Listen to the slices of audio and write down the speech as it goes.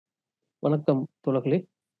வணக்கம் தோழர்களே.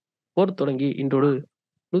 போர் தொடங்கி இன்றோடு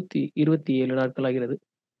 127 நாட்கள் ஆகிறது.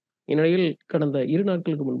 இந்நிலையில் கடந்த 2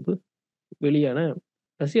 நாட்களுக்கு முன்பு வெளியான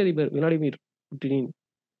ரஷ்ய அதிபர் விளாடிமிர் புட்டினின்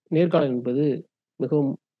நேர்காணல் என்பது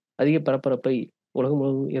மிகவும் அதிக பரபரப்பை உலகம்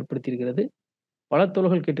முழுவதும் ஏற்படுத்தியிருக்கிறது. பல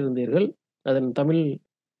தோழர்கள் கேட்டிருந்தீர்கள். அதன் தமிழ்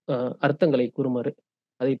அ அர்த்தங்களை கூறுமாறு.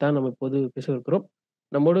 அதைத்தான் நம்ம இப்போது பேசவிருக்கிறோம்.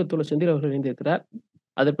 நம்மோடு தோழர் செந்தில் அவர்கள் இணைந்திருக்கிறார்.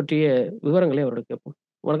 அதைப் பற்றிய விவரங்களை அவரிடம் கேட்போம்.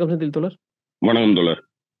 வணக்கம் செந்தில் தோழர். வணக்கம் தோழர்.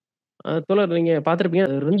 தோழர் நீங்க பார்த்திருப்பீங்க.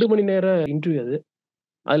 2 மணி நேர இன்டர்வியூ அது.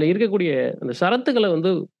 அதுல இருக்கக்கூடிய அந்த ஷரத்துக்கள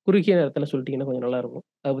குறுகிய நேரத்துல சொல்லிட்டீங்கன்னா கொஞ்சம் நல்லா இருக்கும்.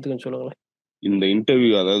 அத பத்தி கொஞ்சம் சொல்லுங்களேன். இந்த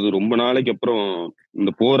இன்டர்வியூ அதாவது ரொம்ப நாளைக்கு அப்புறம்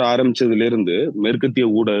இந்த போர் ஆரம்பிச்சதுல இருந்து மேற்கத்திய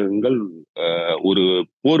ஊடகங்கள் ஒரு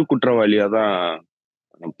போர் குற்றவாளியா தான்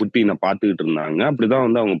புட்டின பார்த்துக்கிட்டு இருந்தாங்க. அப்படிதான்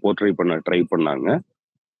வந்து அவங்க போர்ட்ரை பண்ண ட்ரை பண்ணாங்க.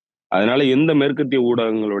 அதனால எந்த மேற்கத்திய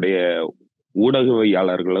ஊடகங்களுடைய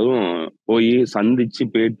ஊடகவியலாளர்களும் போய் சந்திச்சு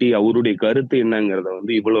பேட்டி அவருடைய கருத்து என்னங்கிறத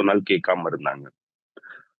வந்து இவ்வளவு நாள் கேட்காம இருந்தாங்க.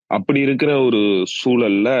 அப்படி இருக்கிற ஒரு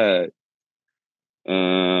சூழல்ல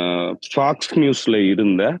ஃபாக்ஸ் நியூஸ்ல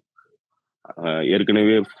இருந்த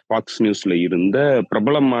ஏற்கனவே ஃபாக்ஸ் நியூஸ்ல இருந்த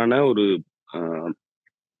பிரபலமான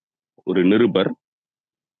ஒரு நிருபர்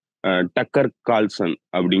டக்கர் கால்சன்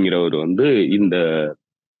அப்படிங்கிறவர் வந்து இந்த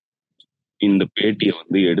இந்த பேட்டியை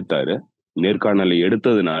வந்து எடுத்தாரு. நேர்காணலை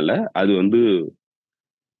எடுத்ததுனால அது வந்து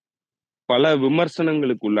பல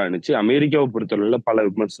விமர்சனங்களுக்கு உள்ளானுச்சு. அமெரிக்காவை பொறுத்தளவுல பல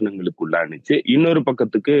விமர்சனங்களுக்கு உள்ளானுச்சு. இன்னொரு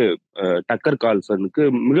பக்கத்துக்கு டக்கர் கால்சனுக்கு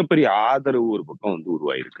மிகப்பெரிய ஆதரவு ஒரு பக்கம் வந்து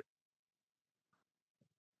உருவாயிருக்கு.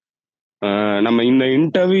 நம்ம இந்த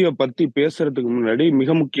இன்டர்வியூ பத்தி பேசுறதுக்கு முன்னாடி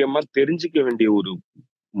மிக முக்கியமா தெரிஞ்சுக்க வேண்டிய ஒரு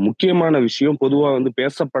முக்கியமான விஷயம், பொதுவா வந்து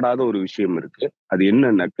பேசப்படாத ஒரு விஷயம் இருக்கு. அது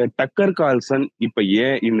என்னன்னாக்க டக்கர் கால்சன் இப்ப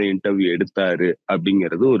ஏன் இந்த இன்டர்வியூ எடுத்தாரு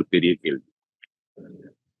அப்படிங்கிறது ஒரு பெரிய கேள்வி.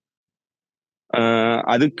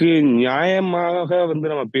 அதுக்கு நியாயமாக வந்து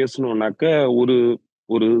நம்ம பேசணும்னாக்க ஒரு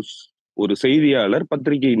ஒரு ஒரு செய்தியாளர்,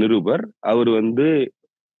 பத்திரிகை நிருபர், அவர் வந்து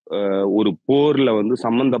ஒரு போர்ல வந்து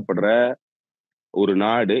சம்பந்தப்படுற ஒரு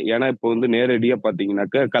நாடு. ஏன்னா இப்ப வந்து நேரடியா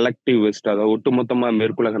பாத்தீங்கன்னாக்க கலெக்டிவ் வெஸ்ட், அதாவது ஒட்டுமொத்தமா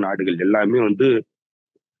மேற்குலக நாடுகள் எல்லாமே வந்து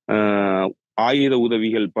ஆயுத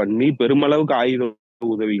உதவிகள் பண்ணி, பெருமளவுக்கு ஆயுத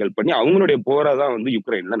உதவிகள் பண்ணி அவங்களுடைய போரை தான் வந்து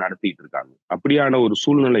யுக்ரைன்ல நடத்திட்டு இருக்காங்க. அப்படியான ஒரு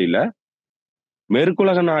சூழ்நிலையில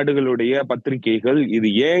மேற்குலக நாடுகளுடைய பத்திரிகைகள் இது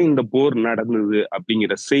ஏன் இந்த போர் நடந்தது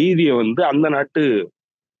அப்படிங்கிற செய்தியை வந்து அந்த நாட்டு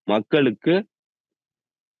மக்களுக்கு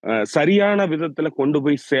சரியான விதத்துல கொண்டு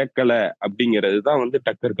போய் சேர்க்கல அப்படிங்கிறது தான் வந்து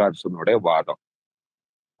டக்கர் கார்சனோட வாதம்.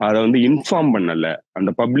 அதை வந்து இன்ஃபார்ம் பண்ணல,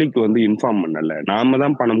 அந்த பப்ளிக் வந்து இன்ஃபார்ம் பண்ணல. நாம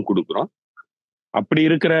தான் பணம் கொடுக்குறோம். அப்படி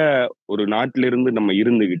இருக்கிற ஒரு நாட்டிலிருந்து நம்ம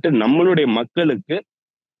இருந்துகிட்டு நம்மளுடைய மக்களுக்கு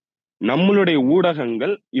நம்மளுடைய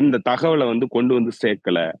ஊடகங்கள் இந்த தகவலை வந்து கொண்டு வந்து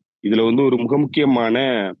சேர்க்கல. இதுல வந்து ஒரு மிக முக்கியமான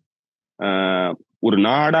ஒரு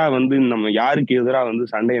நாடா வந்து நம்ம யாருக்கு எதிராக வந்து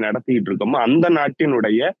சண்டையை நடத்திட்டு இருக்கோமோ அந்த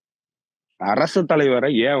நாட்டினுடைய அரசு தலைவரை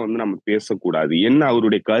ஏன் வந்து நம்ம பேசக்கூடாது, என்ன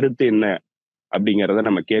அவருடைய கருத்து என்ன அப்படிங்கிறத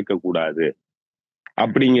நம்ம கேட்க கூடாது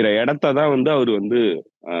அப்படிங்கிற இடத்த தான் வந்து அவர் வந்து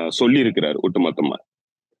சொல்லி இருக்கிறார் ஒட்டுமொத்தமா.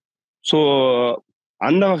 சோ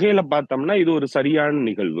அந்த வகையில பார்த்தோம்னா இது ஒரு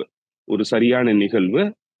சரியான நிகழ்வு.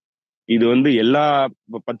 இது வந்து எல்லா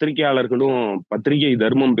பத்திரிகையாளர்களும், பத்திரிகை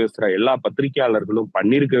தர்மம் பேசுற எல்லா பத்திரிகையாளர்களும்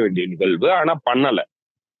பண்ணிருக்க வேண்டிய நிகழ்வு. ஆனா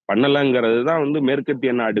பண்ணலங்கிறது தான் வந்து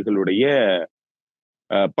மேற்கத்திய நாடுகளுடைய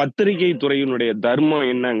பத்திரிகை துறையினுடைய தர்மம்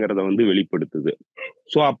என்னங்கிறத வந்து வெளிப்படுத்துது.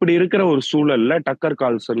 சோ அப்படி இருக்கிற ஒரு சூழல்ல டக்கர்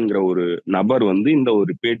கால்சன்ங்கிற ஒரு நபர் வந்து இந்த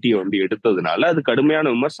ஒரு பேட்டியை வந்து எடுத்ததுனால அது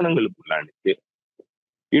கடுமையான விமர்சனங்களுக்கு உள்ளானுச்சு.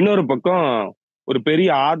 இன்னொரு பக்கம் ஒரு பெரிய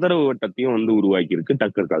ஆதரவு வட்டத்தையும் வந்து உருவாக்கி இருக்கு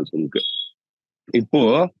டக்கர் கால்சனுக்கு. இப்போ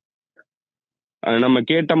நம்ம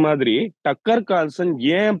கேட்ட மாதிரி டக்கர் கால்சன்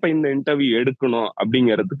ஏன் இப்ப இந்த இன்டர்வியூ எடுக்கணும்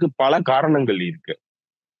அப்படிங்கிறதுக்கு பல காரணங்கள் இருக்கு.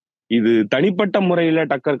 இது தனிப்பட்ட முறையில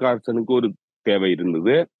டக்கர் கால்சனுக்கு ஒரு தேவை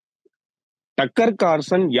இருந்தது. டக்கர்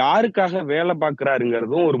கால்சன் யாருக்காக வேலை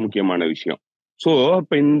பார்க்கிறாருங்கிறதும் ஒரு முக்கியமான விஷயம். சோ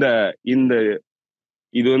இப்ப இந்த இந்த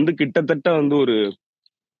இது வந்து கிட்டத்தட்ட வந்து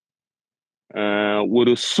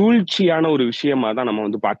ஒரு சூழ்ச்சியான ஒரு விஷயமா தான் நம்ம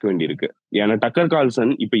வந்து பார்க்க வேண்டியிருக்கு. ஏன்னா டக்கர்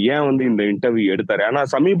கால்சன் இப்ப ஏன் வந்து இந்த இன்டர்வியூ எடுத்தாரு? ஆனா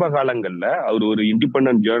சமீப காலங்கள்ல அவர் ஒரு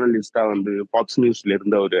இண்டிபெண்டன்ட் ஜேர்னலிஸ்டா வந்து ஃபாக்ஸ் நியூஸ்ல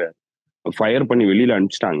இருந்து அவரு ஃபயர் பண்ணி வெளியில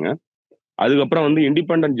அனுப்பிச்சிட்டாங்க. அதுக்கப்புறம் வந்து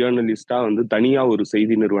இண்டிபெண்டன்ட் ஜேர்னலிஸ்டா வந்து தனியா ஒரு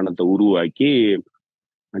செய்தி நிறுவனத்தை உருவாக்கி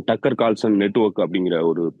டக்கர் கால்சன் நெட்வொர்க் அப்படிங்கிற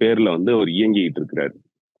ஒரு பேர்ல வந்து அவர் இயங்கிட்டு இருக்கிறாரு.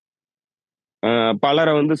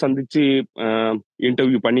 பலரை வந்து சந்திச்சு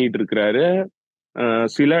இன்டர்வியூ பண்ணிட்டு இருக்கிறாரு.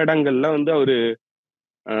 சில இடங்கள்ல வந்து அவரு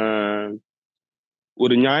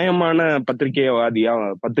ஒரு நியாயமான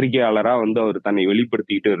பத்திரிகையாளரா வந்து அவர் தன்னை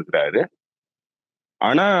வெளிப்படுத்திக்கிட்டு இருக்கிறாரு.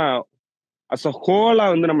 ஆனா அஸ் அ ஹோலா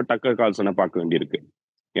வந்து நம்ம டக்கர் கால்சனை பார்க்க வேண்டியிருக்கு.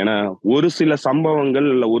 ஏன்னா ஒரு சில சம்பவங்கள்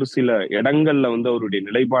இல்ல ஒரு சில இடங்கள்ல வந்து அவருடைய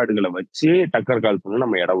நிலைப்பாடுகளை வச்சு டக்கர் கால்சனை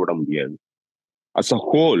நம்ம இட விட முடியாது. அஸ் அ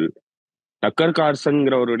ஹோல் டக்கர்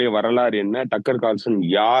கார்சன்ங்கிறவருடைய வரலாறு என்ன, டக்கர் கார்சன்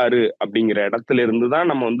யாரு அப்படிங்கிற இடத்துல இருந்து தான்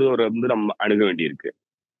நம்ம வந்து ஒரு வந்து நம்ம அணுக வேண்டியிருக்கு.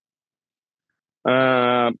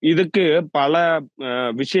 இதுக்கு பல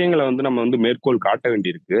விஷயங்களை வந்து நம்ம வந்து மேற்கோள் காட்ட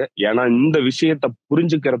வேண்டியிருக்கு. ஏன்னா இந்த விஷயத்த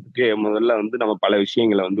புரிஞ்சுக்கிறதுக்கு முதல்ல வந்து நம்ம பல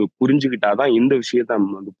விஷயங்களை வந்து புரிஞ்சுக்கிட்டாதான் இந்த விஷயத்த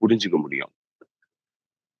நம்ம வந்து புரிஞ்சுக்க முடியும்.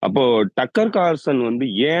 அப்போ டக்கர் கார்சன் வந்து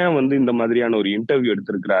ஏன் வந்து இந்த மாதிரியான ஒரு இன்டர்வியூ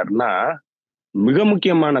எடுத்திருக்கிறாருன்னா, மிக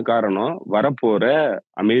முக்கியமான காரணம் வரப்போற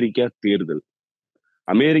அமெரிக்கா தேர்தல்.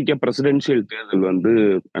 அமெரிக்க பிரசிடென்ஷியல் தேர்தல் வந்து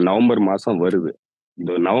நவம்பர் மாசம் வருது.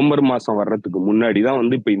 இந்த நவம்பர் மாசம் வர்றதுக்கு முன்னாடி தான்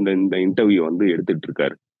வந்து இப்ப இந்த இந்த இன்டர்வியூ வந்து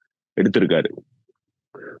எடுத்திருக்காரு.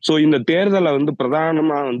 சோ இந்த தேர்தலை வந்து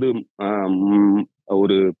பிரதானமா வந்து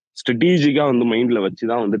ஒரு ஸ்ட்ராட்டஜிக்கா வந்து மைண்ட்ல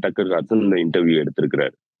வச்சுதான் வந்து டக்கர் கார்சன் இந்த இன்டர்வியூ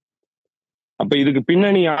எடுத்திருக்கிறாரு. அப்ப இதுக்கு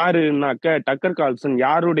பின்னணி யாருன்னாக்க, டக்கர் கார்ல்சன்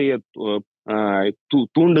யாருடைய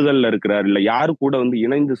தூண்டுதல்ல இருக்கிறாரு, இல்ல யாரு கூட வந்து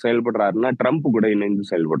இணைந்து செயல்படுறாருன்னா, ட்ரம்ப் கூட இணைந்து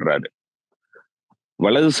செயல்படுறாரு.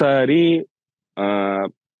 வலதுசாரி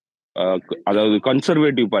அதாவது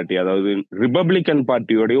கன்சர்வேட்டிவ் பார்ட்டி, அதாவது ரிபப்ளிக்கன்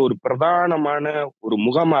பார்ட்டியோடைய ஒரு பிரதானமான ஒரு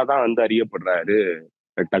முகமா தான் வந்து அறியப்படுறாரு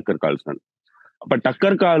டக்கர் கார்ல்சன். அப்ப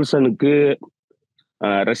டக்கர் கார்ல்சனுக்கு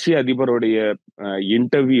ரஷ்ய அதிபருடைய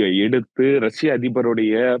இன்டர்வியூ எடுத்து ரஷ்ய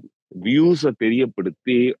அதிபருடைய வியூஸ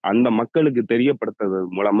தெரியப்படுத்தி அந்த மக்களுக்கு தெரியப்படுத்துறது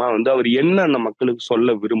மூலமா வந்து அவர் என்ன அந்த மக்களுக்கு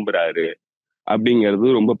சொல்ல விரும்புறாரு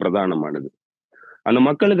அப்படிங்கிறது ரொம்ப பிரதானமானது. அந்த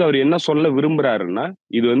மக்களுக்கு அவர் என்ன சொல்ல விரும்புறாருன்னா,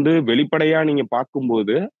 இது வந்து வெளிப்படையா நீங்க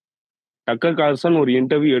பார்க்கும்போது டக்கர் கார்சன் ஒரு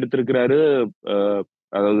இன்டர்வியூ எடுத்திருக்கிறாரு.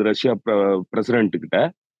 அதாவது ரஷ்யா பிரசிடென்ட் கிட்ட.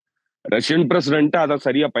 ரஷ்யன் பிரசிடென்ட் அதை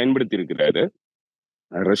சரியா பயன்படுத்தி இருக்கிறாரு.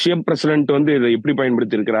 ரஷ்ய பிரசிடென்ட் வந்து இதை எப்படி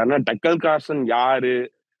பயன்படுத்தி இருக்கிறாருன்னா, டக்கர் கார்சன் யாரு,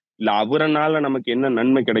 இல்ல அவரனால நமக்கு என்ன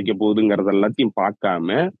நன்மை கிடைக்க போகுதுங்கிறது எல்லாத்தையும்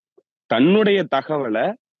பார்க்காம தன்னுடைய தகவலை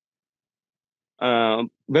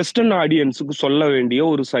வெஸ்டர்ன் ஆடியன்ஸுக்கு சொல்ல வேண்டிய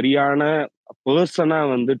ஒரு சரியான பர்சனா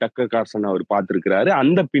வந்து டக்கர் கார்சன் அவர் பார்த்திருக்கிறாரு.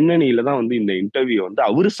 அந்த பின்னணியில தான் வந்து இந்த இன்டர்வியூ வந்து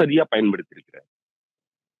அவரு சரியா பயன்படுத்தி இருக்கிறார்.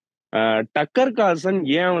 டக்கர் கார்சன்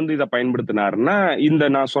ஏன் வந்து இதை பயன்படுத்தினாருன்னா, இந்த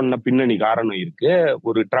நான் சொன்ன பின்னணி காரணம் இருக்கு.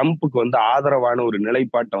 ஒரு ட்ரம்ப்புக்கு வந்து ஆதரவான ஒரு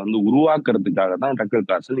நிலைப்பாட்டை வந்து உருவாக்குறதுக்காக தான் டக்கர்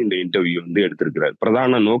கார்சன் இந்த இன்டர்வியூ வந்து எடுத்திருக்கிறார்.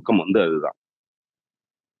 பிரதான நோக்கம் வந்து அதுதான்.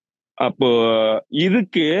 அப்போ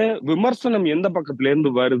இதுக்கு விமர்சனம் எந்த பக்கத்துல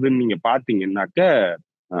இருந்து வருதுன்னு நீங்க பாத்தீங்கன்னாக்க,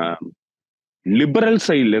 லிபரல்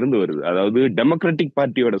சைட்ல இருந்து வருது. அதாவது டெமோக்ராட்டிக்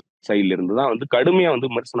பார்ட்டியோட சைட்ல இருந்து தான் வந்து கடுமையா வந்து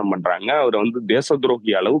விமர்சனம் பண்றாங்க. அவரை வந்து தேச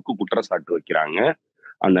துரோகி அளவுக்கு குற்றச்சாட்டு வைக்கிறாங்க.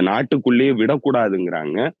 அந்த நாட்டுக்குள்ளேயே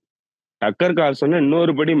விடக்கூடாதுங்கிறாங்க. டக்கர் கார்சன்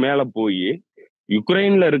இன்னொரு படி மேல போய்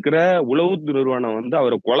யுக்ரைன்ல இருக்கிற உளவு நிறுவனம் வந்து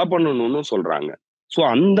அவரை கொலை பண்ணணும்னு சொல்றாங்க. சோ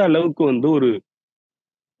அந்த அளவுக்கு வந்து ஒரு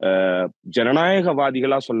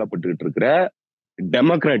ஜனநாயகவாதிகளா சொல்லப்பட்டுகிட்டு இருக்கிற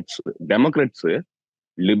டெமோக்ராட்ஸ்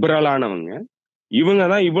லிபரலானவங்க, இவங்க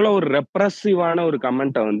தான் இவ்வளவு ஒரு ரெப்ரசிவான ஒரு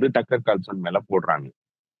கமெண்ட்டை வந்து டக்கர் கார்ல்சன் மேல போடுறாங்க.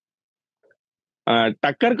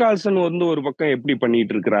 டக்கர் கார்ல்சன் வந்து ஒரு பக்கம் எப்படி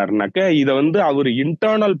பண்ணிட்டு இருக்கிறாருனாக்க, இதை வந்து அவர்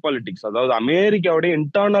இன்டர்னல் பாலிடிக்ஸ், அதாவது அமெரிக்காவுடைய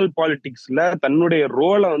இன்டர்னல் பாலிடிக்ஸ்ல தன்னுடைய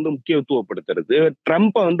ரோலை வந்து முக்கியத்துவப்படுத்துறது,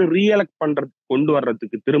 ட்ரம்ப்பை வந்து ரீஎலக்ட் கொண்டு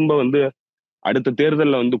வர்றதுக்கு திரும்ப வந்து அடுத்த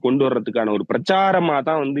தேர்தலில் வந்து கொண்டு வர்றதுக்கான ஒரு பிரச்சாரமா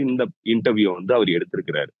தான் வந்து இந்த இன்டர்வியூ வந்து அவர்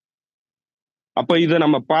எடுத்திருக்கிறாரு. அப்ப இதை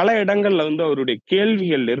நம்ம பல இடங்கள்ல வந்து அவருடைய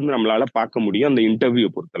கேள்விகள்ல இருந்து நம்மளால பார்க்க முடியும். அந்த இன்டர்வியூ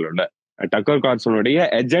பொறுத்தளவுல டக்கர் கார்ல்சனுடைய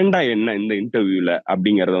எஜெண்டா என்ன இந்த இன்டர்வியூல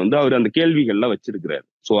அப்படிங்கறத வந்து அவர் அந்த கேள்விகள்ல வச்சிருக்கிறாரு.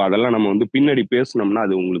 சோ அதெல்லாம் நம்ம வந்து பின்னாடி பேசணும்னா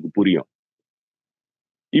அது உங்களுக்கு புரியும்.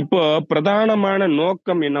 இப்போ பிரதானமான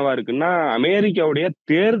நோக்கம் என்னவா இருக்குன்னா, அமெரிக்காவுடைய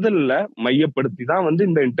தேர்தல்ல மையப்படுத்தி தான் வந்து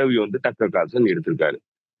இந்த இன்டர்வியூ வந்து டக்கர் கார்ல்சன் எடுத்திருக்காரு.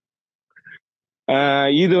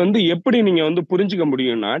 இது வந்து எப்படி நீங்க வந்து புரிஞ்சுக்க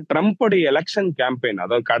முடியும்னா, ட்ரம்ப்புடைய எலெக்ஷன் கேம்பெயின்,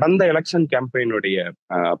 அதாவது கடந்த எலெக்ஷன் கேம்பெயினுடைய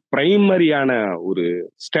பிரைமரியான ஒரு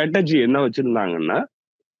ஸ்ட்ராட்டஜி என்ன வச்சிருந்தாங்கன்னா,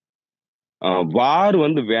 வார்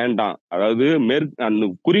வந்து வேண்டாம். அதாவது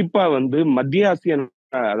குறிப்பா வந்து மத்திய ஆசிய,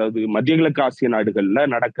 அதாவது மத்திய கிழக்கு ஆசிய நாடுகள்ல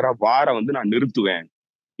நடக்கிற வார வந்து நான் நிறுத்துவேன்.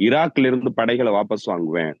 ஈராக்ல இருந்து படைகளை வாபஸ்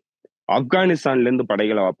வாங்குவேன். ஆப்கானிஸ்தான்ல இருந்து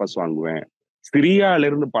படைகளை வாபஸ் வாங்குவேன். சிரியால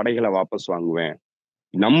இருந்து படைகளை வாபஸ் வாங்குவேன்.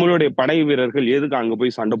 நம்மளுடைய படை வீரர்கள் எதுக்கு அங்க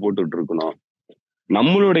போய் சண்டை போட்டுட்டு இருக்கணும்?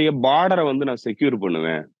 நம்மளுடைய பார்டரை வந்து நான் செக்யூர்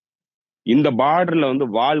பண்ணுவேன். இந்த பார்டர்ல வந்து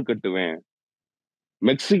வால் கட்டுவேன்.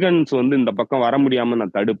 மெக்சிகன்ஸ் வந்து இந்த பக்கம் வர முடியாம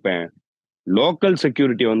நான் தடுப்பேன். லோக்கல்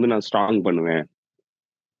செக்யூரிட்டியை வந்து நான் ஸ்ட்ராங் பண்ணுவேன்.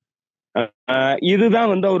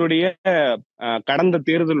 இதுதான் வந்து அவருடைய கடந்த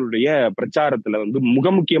தேர்தலுடைய பிரச்சாரத்துல வந்து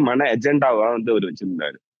முக்கியமான எஜெண்டாவா வந்து அவர்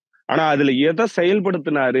வச்சிருந்தாரு. ஆனா அதுல எதை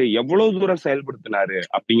செயல்படுத்தினாரு, எவ்வளவு தூரம் செயல்படுத்தினாரு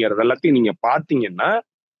அப்படிங்கறது எல்லாத்தையும் நீங்க பாத்தீங்கன்னா,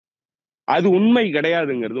 அது உண்மை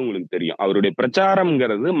கிடையாதுங்கிறது உங்களுக்கு தெரியும். அவருடைய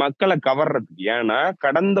பிரச்சாரம்ங்கிறது மக்களை கவர்றதுக்கு. ஏன்னா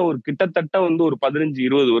கடந்த ஒரு கிட்டத்தட்ட வந்து ஒரு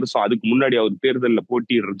 15-20 வருஷம் அதுக்கு முன்னாடி அவர் தேர்தல்ல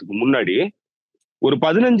போட்டியிடுறதுக்கு முன்னாடி ஒரு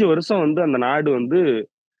 15 வருஷம் வந்து அந்த நாடு வந்து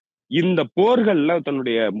இந்த போர்கள்ல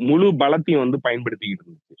தன்னுடைய முழு பலத்தையும் வந்து பயன்படுத்திக்கிட்டு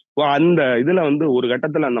இருந்துச்சு. இப்போ அந்த இதுல வந்து ஒரு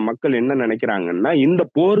கட்டத்துல அந்த மக்கள் என்ன நினைக்கிறாங்கன்னா, இந்த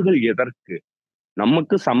போர்கள் எதற்கு?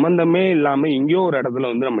 நமக்கு சம்பந்தமே இல்லாம எங்கேயோ ஒரு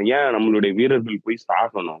இடத்துல வந்து நம்ம ஏன் நம்மளுடைய வீரர்கள் போய்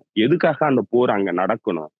சாகணும்? எதுக்காக அந்த போர் அங்க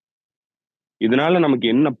நடக்கணும்? இதனால நமக்கு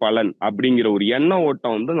என்ன பலன்? அப்படிங்கிற ஒரு எண்ண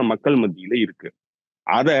ஓட்டம் வந்து அந்த மக்கள் மத்தியில இருக்கு.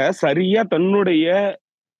 அத சரியா தன்னுடைய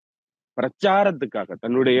பிரச்சாரத்துக்காக,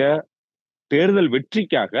 தன்னுடைய தேர்தல்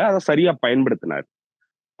வெற்றிக்காக அத சரியா பயன்படுத்தினார்.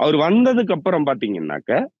 அவர் வந்ததுக்கு அப்புறம்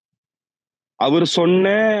பாத்தீங்கன்னாக்க, அவர் சொன்ன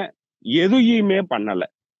எதையுமே பண்ணல.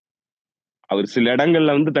 அவர் சில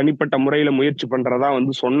இடங்கள்ல வந்து தனிப்பட்ட முறையில முயற்சி பண்றதா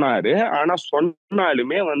வந்து சொன்னாரு. ஆனா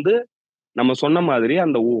சொன்னாலுமே வந்து நம்ம சொன்ன மாதிரி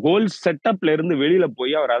அந்த ஹோல் செட்டப்ல இருந்து வெளியில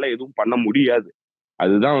போய் அவரால எதுவும் பண்ண முடியாது.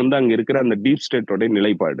 அதுதான் வந்து அங்க இருக்கிற அந்த டீப் ஸ்டேட்டோட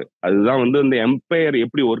நிலைப்பாடு. அதுதான் வந்து அந்த எம்பையர்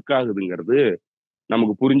எப்படி ஒர்க் ஆகுதுங்கிறது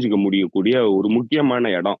நமக்கு புரிஞ்சுக்க முடியக்கூடிய ஒரு முக்கியமான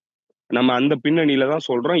இடம். நம்ம அந்த பின்னணியில தான்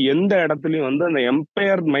சொல்றோம். எந்த இடத்துலயும் வந்து அந்த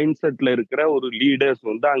எம்பையர் மைண்ட் செட்ல இருக்கிற ஒரு லீடர்ஸ்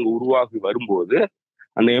வந்து அங்க உருவாகி வரும்போது,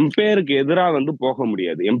 அந்த எம்பையருக்கு எதிரா வந்து போக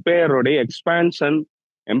முடியாது. எம்பையருடைய எக்ஸ்பான்ஷன்,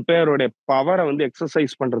 எம்பையருடைய பவர வந்து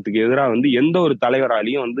எக்ஸர்சைஸ் பண்றதுக்கு எதிரா வந்து எந்த ஒரு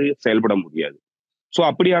தலைவராலயும் வந்து செயல்பட முடியாது. சோ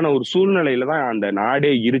அப்படியான ஒரு சூழ்நிலையில தான் அந்த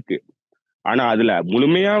நாடே இருக்கு. ஆனா அதுல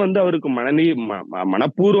முழுமையா வந்து அவருக்கு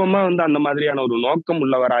மனப்பூர்வமா வந்து அந்த மாதிரியான ஒரு நோக்கம்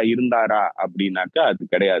உள்ளவரா இருந்தாரா அப்படின்னாக்கா அது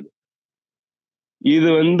கிடையாது. இது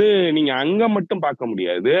வந்து நீங்க அங்க மட்டும் பார்க்க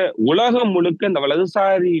முடியாது. உலகம் முழுக்க இந்த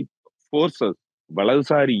வலதுசாரி போர்சஸ்,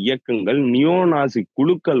 வலதுசாரி இயக்கங்கள், நியோ நாசி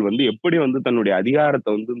குழுக்கள் வந்து எப்படி வந்து தன்னுடைய அதிகாரத்த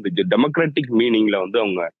வந்து இந்த டெமோக்ராட்டிக் மீனிங்ல வந்து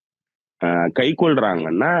அவங்க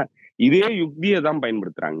கைக்கொள்றாங்கன்னா, இதே யுக்திய தான்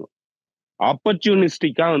பயன்படுத்துறாங்க.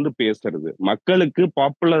 ஆப்பர்ச்சுனிஸ்டிக்கா வந்து பேசுறது. மக்களுக்கு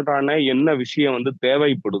பாப்புலரான என்ன விஷயம் வந்து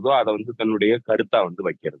தேவைப்படுதோ, அத வந்து தன்னுடைய கருத்தா வந்து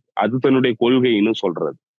வைக்கிறது. அது தன்னுடைய கொள்கைன்னு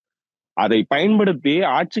சொல்றது. அதை பயன்படுத்தி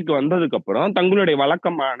ஆட்சிக்கு வந்ததுக்கு அப்புறம் தங்களுடைய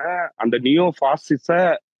வழக்கமான அந்த நியோ பாசிச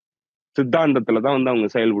சித்தாந்தத்துல தான் வந்து அவங்க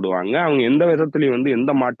செயல்படுவாங்க. அவங்க எந்த விதத்திலயும் வந்து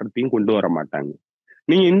எந்த மாற்றத்தையும் கொண்டு வர மாட்டாங்க.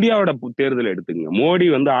 நீங்க இந்தியாவோட தேர்தல் எடுத்துக்கங்க. மோடி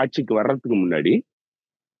வந்து ஆட்சிக்கு வர்றதுக்கு முன்னாடி,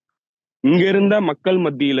 இங்க இருந்த மக்கள்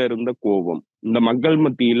மத்தியில இருந்த கோபம், இந்த மக்கள்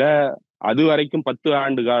மத்தியில அதுவரைக்கும் 10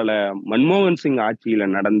 ஆண்டு கால மன்மோகன் சிங் ஆட்சியில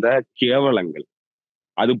நடந்த கேவலங்கள்,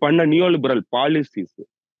 அது பண்ண நியோ லிபரல் பாலிசிஸ்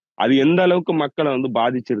அது எந்த அளவுக்கு மக்கள வந்து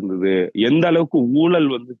பாதிச்சிருந்தது, எந்த அளவுக்கு ஊழல்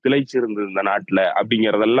வந்து திளைச்சிருந்தது இந்த நாட்டுல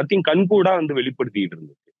அப்படிங்கிறது எல்லாத்தையும் கண்கூடா வந்து வெளிப்படுத்திட்டு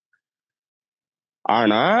இருந்தது.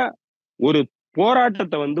 ஆனா, ஒரு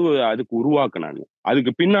போராட்டத்த வந்து அதுக்கு உருவாக்குனாங்க.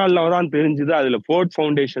 அதுக்கு பின்னால தான் தெரிஞ்சது அதுல ஃபோர்ட்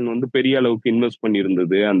ஃபவுண்டேஷன் வந்து பெரிய அளவுக்கு இன்வெஸ்ட்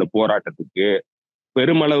பண்ணியிருந்தது அந்த போராட்டத்துக்கு.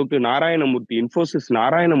 பெருமளவுக்கு நாராயணமூர்த்தி, இன்ஃபோசிஸ்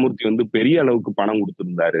நாராயணமூர்த்தி வந்து பெரிய அளவுக்கு பணம்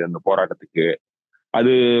குடுத்திருந்தாரு அந்த போராட்டத்துக்கு.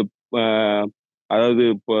 அது அ அதாவது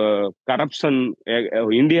இப்ப கரப்ஷன்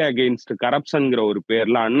இந்தியா அகெயின்ஸ்ட் கரப்ஷன்ங்கிற ஒரு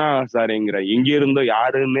பேர்ல அண்ணா ஹசாரேங்கிற எங்க இருந்தோ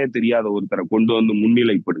யாருன்னே தெரியாத ஒருத்தரை கொண்டு வந்து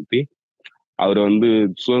முன்னிலைப்படுத்தி அவர் வந்து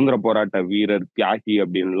சுதந்திர போராட்ட வீரர் தியாகி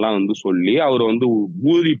அப்படின்னுலாம் வந்து சொல்லி அவர் வந்து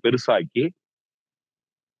ஊதி பெருசாக்கி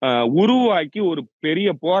உருவாக்கி ஒரு பெரிய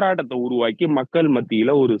போராட்டத்தை உருவாக்கி மக்கள்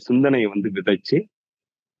மத்தியில ஒரு சிந்தனையை வந்து விதைச்சு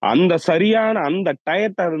அந்த சரியான அந்த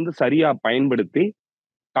டயத்தை வந்து சரியா பயன்படுத்தி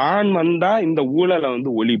தான் வந்தா இந்த ஊழலை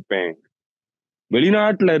வந்து ஒழிப்பேன்,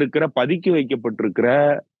 வெளிநாட்டுல இருக்கிற பதுக்கி வைக்கப்பட்டிருக்கிற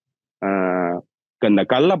ஆஹ் இந்த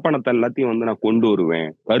கள்ளப்பணத்தை எல்லாத்தையும் வந்து நான் கொண்டு வருவேன்,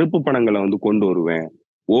 கருப்பு பணங்களை வந்து கொண்டு வருவேன்,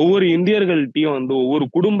 ஒவ்வொரு இந்தியர்கள்ட்டையும் வந்து ஒவ்வொரு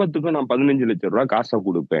குடும்பத்துக்கும் நான் 15 லட்சம் ரூபாய் காசை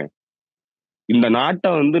கொடுப்பேன், இந்த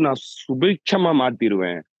நாட்டை வந்து நான் சுபிட்சமா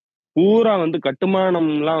மாத்திருவேன், பூரா வந்து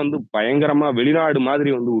கட்டுமானம்லாம் வந்து பயங்கரமா வெளிநாடு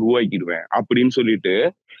மாதிரி வந்து உருவாக்கிடுவேன் அப்படின்னு சொல்லிட்டு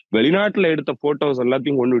வெளிநாட்டுல எடுத்த போட்டோஸ்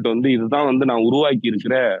எல்லாத்தையும் கொண்டுட்டு வந்து இதுதான் வந்து நான் உருவாக்கி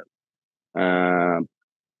இருக்கிற ஆஹ்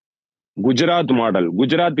குஜராத் மாடல்,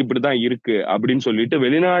 குஜராத் இப்படிதான் இருக்கு அப்படின்னு சொல்லிட்டு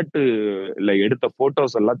வெளிநாட்டுல எடுத்த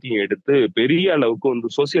போட்டோஸ் எல்லாத்தையும் எடுத்து பெரிய அளவுக்கு வந்து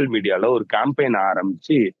சோசியல் மீடியால ஒரு கேம்பெயின்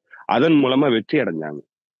ஆரம்பிச்சு அதன் மூலமா வெற்றி அடைஞ்சாங்க.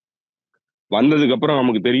 வந்ததுக்கு அப்புறம்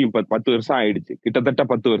நமக்கு தெரியும் இப்ப 10 வருஷம் ஆயிடுச்சு, கிட்டத்தட்ட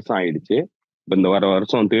 10 வருஷம் ஆயிடுச்சு. இப்ப இந்த வர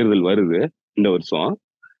வருஷம் தேர்தல் வருது, இந்த வருஷம்.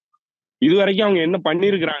 இது வரைக்கும் அவங்க என்ன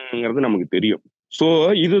பண்ணிருக்கிறாங்கிறது நமக்கு தெரியும். சோ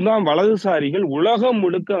இதுதான் வலதுசாரிகள் உலகம்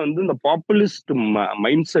முழுக்க வந்து இந்த பாப்புலிஸ்ட்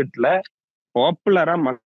மைண்ட் செட்ல பாப்புலரா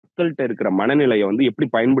மக்கள்கிட்ட இருக்கிற மனநிலையை வந்து எப்படி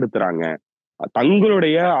பயன்படுத்துறாங்க,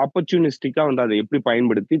 தங்களுடைய ஆப்பர்ச்சுனிஸ்டிக்கா வந்து அதை எப்படி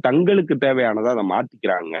பயன்படுத்தி தங்களுக்கு தேவையானதை அதை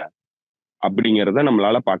மாத்திக்கிறாங்க அப்படிங்கிறத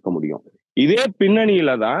நம்மளால பார்க்க முடியும். இதே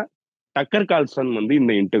பின்னணியில தான் டக்கர் கால்சன் வந்து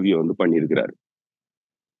இந்த இன்டர்வியூ வந்து பண்ணியிருக்கிறாரு.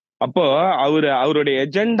 அப்போ அவருடைய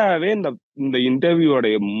எஜெண்டாவே இந்த இந்த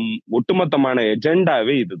இன்டர்வியூடைய ஒட்டுமொத்தமான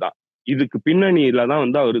எஜெண்டாவே இதுதான். இதுக்கு பின்னணியில தான்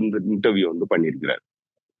வந்து அவர் இந்த இன்டர்வியூ வந்து பண்ணியிருக்கிறார்.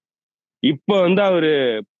 இப்ப வந்து அவரு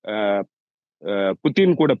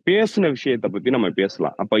புத்தின் கூட பேசின விஷயத்த பத்தி நம்ம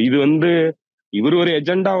பேசலாம். அப்ப இது வந்து இவர் ஒரு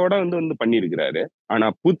எஜெண்டாவோட வந்து பண்ணியிருக்கிறாரு. ஆனா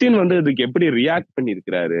புத்தின் வந்து இதுக்கு எப்படி ரியாக்ட்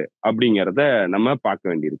பண்ணியிருக்கிறாரு அப்படிங்கிறத நம்ம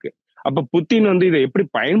பார்க்க வேண்டியிருக்கு. அப்ப புத்தின் வந்து இதை எப்படி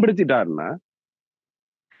பயன்படுத்திட்டாருன்னா,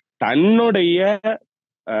 தன்னுடைய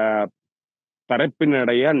அஹ்,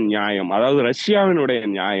 தரப்பினுடைய நியாயம், அதாவது ரஷ்யாவினுடைய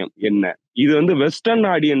நியாயம் என்ன, இது வந்து வெஸ்டர்ன்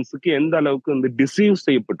ஆடியன்ஸுக்கு எந்த அளவுக்கு வந்து டிசீவ்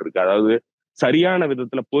செய்யப்பட்டிருக்கு, அதாவது சரியான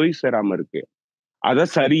விதத்துல போய் சேராம இருக்கு, அதை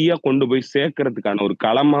சரியா கொண்டு போய் சேர்க்கறதுக்கான ஒரு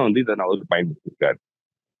களமா வந்து இதை அவர் பயன்படுத்திருக்காரு.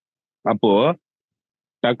 அப்போ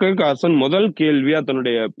டக்கர் கார்சன் முதல் கேள்வியா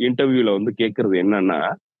தன்னுடைய இன்டர்வியூல வந்து கேட்கறது என்னன்னா,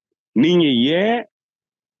 நீங்க ஏன்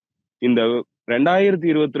இந்த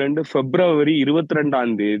 2022 பிப்ரவரி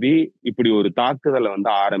 22 இப்படி ஒரு தாக்குதலை வந்து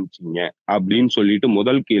ஆரம்பிச்சீங்க அப்படின்னு சொல்லிட்டு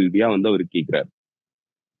முதல் கேள்வியா வந்து அவர் கேட்கிறாரு.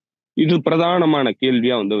 இது பிரதானமான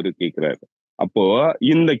கேள்வியா வந்து அவர் கேட்கிறாரு. அப்போ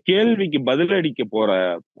இந்த கேள்விக்கு பதிலளிக்க போற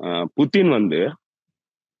புத்தின் வந்து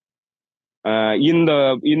இந்த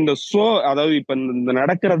இந்த ஷோ, அதாவது இப்ப இந்த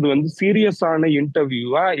நடக்கிறது வந்து சீரியஸான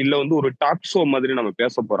இன்டர்வியூவா இல்ல வந்து ஒரு டாக் ஷோ மாதிரி நம்ம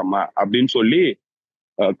பேச போறோமா அப்படின்னு சொல்லி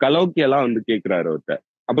கலோக்கியெல்லாம் வந்து கேட்கிறாரு அவர்கிட்ட.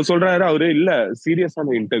 அப்ப சொல்றாரு அவரு, இல்ல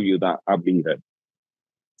சீரியஸான இன்டர்வியூ தான் அப்படிங்கிறாரு.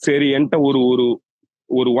 சரி, என்கிட்ட ஒரு ஒரு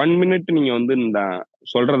ஒரு 1 மினிட் நீங்க வந்து இந்த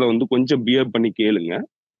சொல்றத வந்து கொஞ்சம் பியர் பண்ணி கேளுங்க.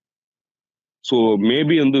 ஸோ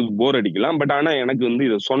மேபி வந்து போர் அடிக்கலாம், பட் ஆனா எனக்கு வந்து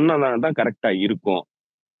இதை சொன்னதான் தான் கரெக்டா இருக்கும்,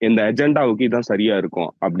 இந்த அஜெண்டாவுக்கு இதான் சரியா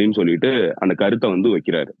இருக்கும் அப்படின்னு சொல்லிட்டு அந்த கருத்தை வந்து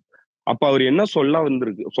வைக்கிறாரு. அப்ப அவர் என்ன சொல்ல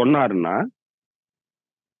சொன்னாருன்னா,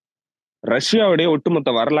 ரஷ்யாவுடைய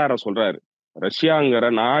ஒட்டுமொத்த வரலாற சொல்றாரு. ரஷ்யாங்கிற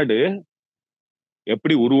நாடு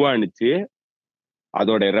எப்படி உருவானுச்சு,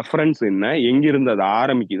 அதோட ரெஃபரன்ஸ் என்ன, எங்கிருந்து அது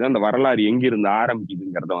ஆரம்பிக்குது, அந்த வரலாறு எங்கிருந்து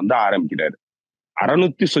ஆரம்பிக்குதுங்கிறத வந்து ஆரம்பிக்கிறாரு.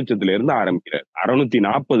 600 சொச்சத்துல இருந்து ஆரம்பிக்கிறார்.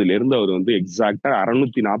 640 இருந்து அவர் வந்து எக்ஸாக்டா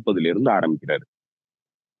 640 இருந்து ஆரம்பிக்கிறாரு.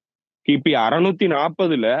 கிபி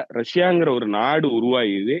 640 ரஷ்யாங்கிற ஒரு நாடு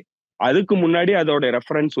உருவாகிது. அதுக்கு முன்னாடி அதோட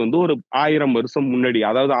ரெஃபரன்ஸ் வந்து ஒரு 1000 வருஷம் முன்னாடி,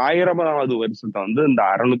 அதாவது 1000வது வருஷத்தை வந்து இந்த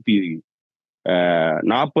 640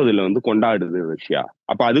 வந்து கொண்டாடுது ரஷ்யா.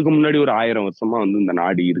 அப்ப அதுக்கு முன்னாடி ஒரு 1000 வருஷமா வந்து இந்த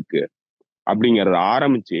நாடு இருக்கு அப்படிங்கறத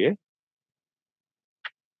ஆரம்பிச்சு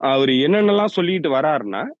அவர் என்னென்னலாம் சொல்லிட்டு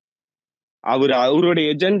வராருன்னா, அவருடைய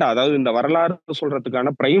எஜெண்டா, அதாவது இந்த வரலாறு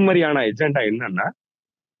சொல்றதுக்கான பிரைமரியான எஜெண்டா என்னன்னா,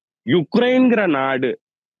 யுக்ரைன்கிற நாடு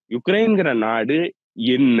யுக்ரைன்கிற நாடு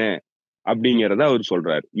என்ன அப்படிங்கிறத அவர்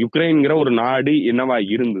சொல்றாரு. யுக்ரைன்கிற ஒரு நாடு என்னவா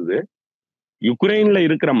இருந்தது, யுக்ரைன்ல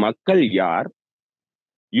இருக்கிற மக்கள் யார்,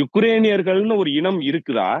 யுக்ரைனியர்கள்னு ஒரு இனம்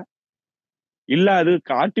இருக்குதா, இல்ல அது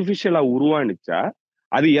ஆர்டிபிஷியலா உருவானுச்சா,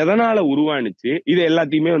 அது எதனால உருவானுச்சு, இது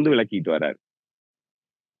எல்லாத்தையுமே வந்து விளக்கிட்டு வர்றாரு.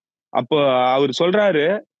 அப்போ அவர் சொல்றாரு,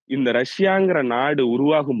 இந்த ரஷ்யாங்கிற நாடு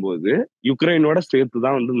உருவாகும் போது யுக்ரைனோட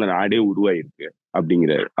சேர்த்துதான் வந்து இந்த நாடே உருவாயிருக்கு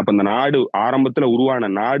அப்படிங்கிறாரு. அப்ப இந்த நாடு ஆரம்பத்துல உருவான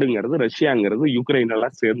நாடுங்கிறது ரஷ்யாங்கிறது யுக்ரைன்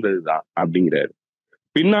எல்லாம் சேர்ந்ததுதான் அப்படிங்கிறாரு.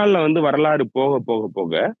 பின்னால வந்து வரலாறு போக போக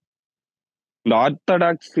போக இந்த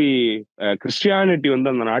ஆர்த்தடாக்சி கிறிஸ்டியானிட்டி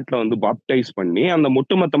வந்து அந்த நாட்டுல வந்து பாப்டைஸ் பண்ணி அந்த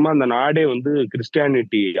ஒட்டுமொத்தமா அந்த நாடே வந்து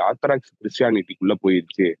கிறிஸ்டியானிட்டி, ஆர்த்தடாக்ஸ் கிறிஸ்டியானிட்டிக்குள்ள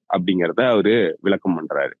போயிருச்சு அப்படிங்கிறத அவரு விளக்கம்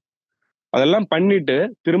பண்றாரு. அதெல்லாம் பண்ணிட்டு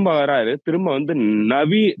திரும்ப வராரு. திரும்ப வந்து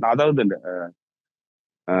நவி அதாவது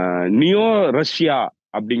நியோ ரஷ்யா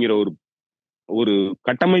அப்படிங்கிற ஒரு ஒரு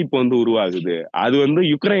கட்டமைப்பு வந்து உருவாகுது. அது வந்து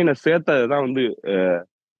யுக்ரைனை சேர்த்ததுதான் வந்து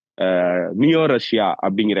நியோ ரஷ்யா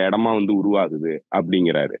அப்படிங்கிற இடமா வந்து உருவாகுது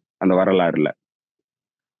அப்படிங்கிறாரு அந்த வரலாறுல.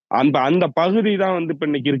 அந்த அந்த பகுதி தான் வந்து இப்ப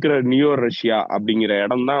இன்னைக்கு இருக்கிற நியோ ரஷ்யா அப்படிங்கிற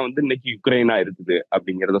இடம் தான் வந்து இன்னைக்கு யுக்ரைனா இருக்குது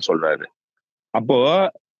அப்படிங்கிறத சொல்றாரு. அப்போ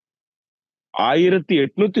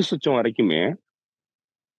 1800 சொச்சம் வரைக்குமே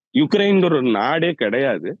யுக்ரைன்ங்கிற ஒரு நாடே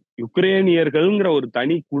கிடையாது, யுக்ரேனியர்கள்ங்கிற ஒரு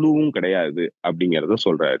தனி குழுவும் கிடையாது அப்படிங்கிறத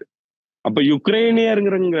சொல்றாரு. அப்ப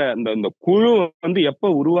யுக்ரைனியருங்கிற அந்த அந்த குழு வந்து எப்ப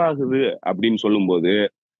உருவாகுது அப்படின்னு சொல்லும்போது,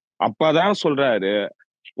 அப்பதான் சொல்றாரு,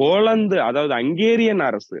 போலந்து, அதாவது ஹங்கேரியன்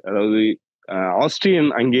அரசு, அதாவது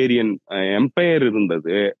ஆஸ்திரியன் ஹங்கேரியன் எம்பையர்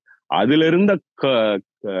இருந்தது, அதுல இருந்த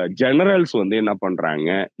ஜெனரல்ஸ் வந்து என்ன பண்றாங்க,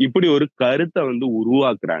 இப்படி ஒரு கருத்தை வந்து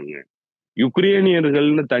உருவாக்குறாங்க.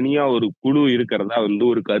 யுக்ரேனியர்கள்னு தனியா ஒரு குழு இருக்கிறதா வந்து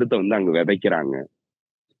ஒரு கருத்தை வந்து அங்க விதைக்கிறாங்க.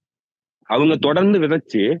 அவங்க தொடர்ந்து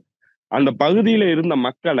விதைச்சு அந்த பகுதியில இருந்த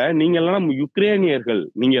மக்களை, நீங்க எல்லாம் யுக்ரேனியர்கள்,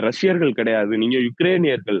 நீங்க ரஷ்யர்கள் கிடையாது, நீங்க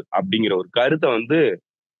யுக்ரேனியர்கள் அப்படிங்கிற ஒரு கருத்தை வந்து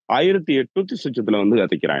 1800 சொச்சத்துல வந்து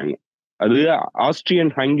விதைக்கிறாங்க. அது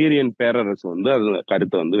ஆஸ்திரியன் ஹங்கேரியன் பேரரசு வந்து அது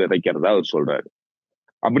கருத்தை வந்து விதைக்கிறதா அவர் சொல்றாரு.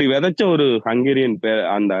 அப்படி விதைச்ச ஒரு ஹங்கேரியன்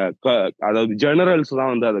அந்த அதாவது ஜெனரல்ஸ்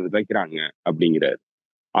தான் வந்து அதை விதைக்கிறாங்க அப்படிங்கிறாரு.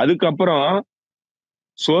 அதுக்கப்புறம்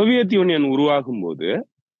சோவியத் யூனியன் உருவாகும் போது,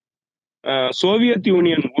 சோவியத்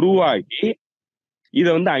யூனியன் உருவாகி இதை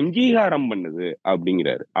வந்து அங்கீகாரம் பண்ணுது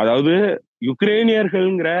அப்படிங்கிறாரு. அதாவது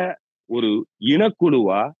யுக்ரேனியர்கள்ங்கிற ஒரு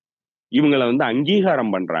இனக்குழுவா இவங்களை வந்து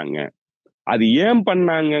அங்கீகாரம் பண்றாங்க. அது ஏன்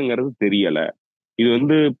பண்ணாங்கங்கிறது தெரியல. இது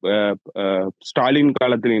வந்து ஸ்டாலின்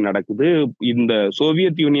காலத்திலயும் நடக்குது. இந்த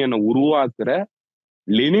சோவியத் யூனியனை உருவாக்குற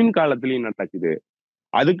லெனின் காலத்திலயும் நடக்குது.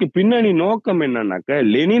 அதுக்கு பின்னணி நோக்கம் என்னன்னாக்க,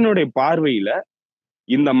 லெனினுடைய பார்வையில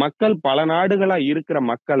இந்த மக்கள் பல நாடுகளா இருக்கிற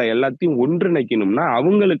மக்களை எல்லாத்தையும் ஒன்றிணைக்கணும்னா,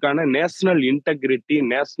 அவங்களுக்கான national integrity,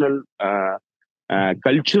 national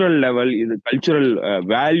cultural level, இது கல்ச்சுரல்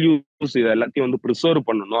வேல்யூஸ் இது எல்லாத்தையும் வந்து ப்ரிசர்வ்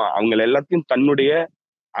பண்ணணும். அவங்க எல்லாத்தையும் தன்னுடைய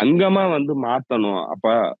அங்கமா வந்து மாத்தணும். அப்ப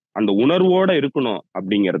அந்த உணர்வோட இருக்கணும்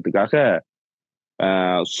அப்படிங்கிறதுக்காக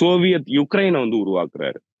சோவியத் யுக்ரைனை வந்து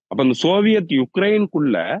உருவாக்குறாரு. அப்ப அந்த சோவியத்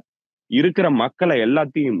யுக்ரைனுக்குள்ள இருக்கிற மக்களை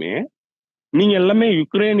எல்லாத்தையுமே நீங்க எல்லாமே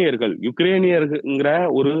யுக்ரைனியர்கள், யுக்ரைனியர்ங்கிற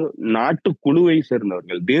ஒரு நாட்டு குழுவை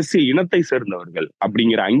சேர்ந்தவர்கள், தேசிய இனத்தை சேர்ந்தவர்கள்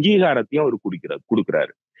அப்படிங்கிற அங்கீகாரத்தையும் அவர்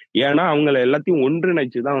கொடுக்கிறாரு. ஏன்னா அவங்கள எல்லாத்தையும்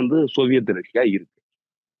ஒன்றிணைச்சுதான் வந்து சோவியத் ரஷ்யா இருக்கு.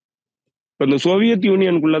 இப்ப இந்த சோவியத்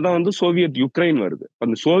யூனியனுக்குள்ளதான் வந்து சோவியத் யுக்ரைன் வருது.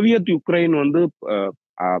 அந்த சோவியத் யுக்ரைன் வந்து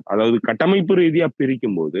அதாவது கட்டமைப்பு ரீதியா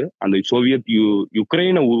பிரிக்கும் போது, அந்த சோவியத்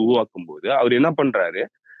யுக்ரைனை உருவாக்கும் போது அவர் என்ன பண்றாரு,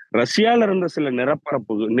 ரஷ்யால இருந்த சில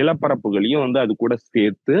நிலப்பரப்புகளையும் வந்து அது கூட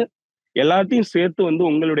சேர்த்து எல்லாத்தையும் சேர்த்து வந்து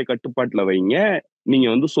உங்களுடைய கட்டுப்பாட்டுல வைங்க. நீங்க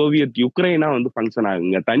வந்து சோவியத் யுக்ரைனா வந்து ஃபங்க்ஷன்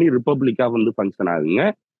ஆகுங்க. தனி ரிப்பப்ளிக்கா வந்து ஃபங்க்ஷன் ஆகுங்க.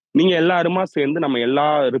 நீங்க எல்லாருமா சேர்ந்து நம்ம எல்லா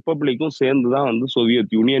ரிப்பப்ளிக்கும் சேர்ந்துதான் வந்து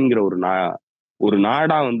சோவியத் யூனியன்ங்கிற ஒரு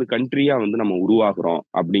நாடா வந்து கண்ட்ரியா வந்து நம்ம உருவாக்குறோம்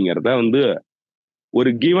அப்படிங்கிறத வந்து ஒரு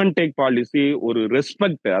கிவ் அண்ட் டேக் பாலிசி, ஒரு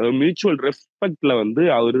ரெஸ்பெக்ட், அதாவது மியூச்சுவல் ரெஸ்பெக்ட்ல வந்து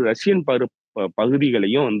அவர் ரஷ்யன்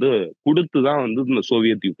பகுதிகளையும் வந்து கொடுத்துதான் வந்து இந்த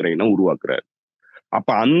சோவியத் யுக்ரைனை உருவாக்குறாரு. அப்ப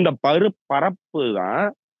அந்த பரப்பு தான்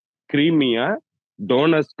கிரீமியா,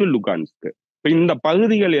 டோனஸ்க், லுகான்ஸ்க். இப்ப இந்த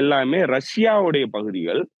பகுதிகள் எல்லாமே ரஷ்யாவுடைய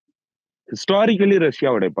பகுதிகள், ஹிஸ்டாரிக்கலி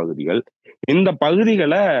ரஷ்யாவுடைய பகுதிகள். இந்த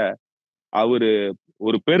பகுதிகளை அவரு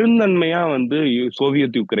ஒரு பெருந்தன்மையா வந்து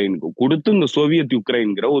சோவியத் யுக்ரைனுக்கு கொடுத்து இந்த சோவியத்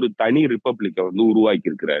யுக்ரைன்கிற ஒரு தனி ரிப்பப்ளிக்க வந்து உருவாக்கி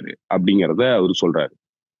இருக்கிறாரு அப்படிங்கிறத அவர் சொல்றாரு.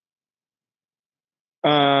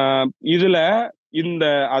 இதுல இந்த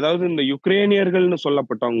அதாவது இந்த யுக்ரைனியர்கள்னு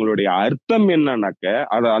சொல்லப்பட்டவங்களுடைய அர்த்தம் என்னன்னாக்க,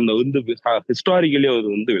 அந்த வந்து ஹிஸ்டாரிக்கலி அவர்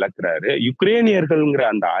வந்து விளக்குறாரு. யுக்ரைனியர்கள்ங்கிற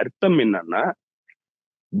அந்த அர்த்தம் என்னன்னா,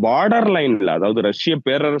 பார்டர் லைன்ல, அதாவது ரஷ்ய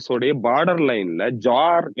பேரரசுடைய பார்டர் லைன்ல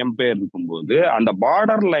ஜார் எம்பையர் இருக்கும்போது அந்த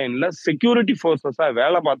பார்டர் லைன்ல செக்யூரிட்டி போர்சஸா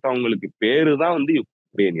வேலை பார்த்தவங்களுக்கு பேரு தான் வந்து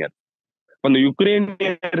யுக்ரைனியர். அந்த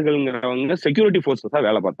யுக்ரைனியர்கள்ங்கிறவங்க செக்யூரிட்டி போர்சஸா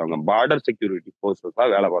வேலை பார்த்தவங்க, பார்டர் செக்யூரிட்டி போர்சஸா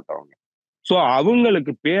வேலை பார்த்தவங்க. சோ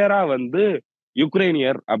அவங்களுக்கு பேரா வந்து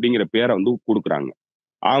யுக்ரைனியர் அப்படிங்கிற பேரை வந்து கொடுக்குறாங்க.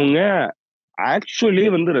 அவங்க ஆக்சுவலி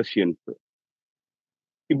வந்து ரஷ்யன்ஸ்.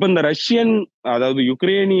 இப்ப இந்த ரஷ்யன், அதாவது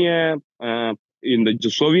யுக்ரைனிய இந்த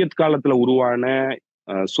சோவியத் காலத்துல உருவான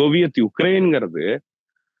சோவியத் யுக்ரைன்ங்கிறது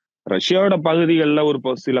ரஷ்யாவோட பகுதிகளில் ஒரு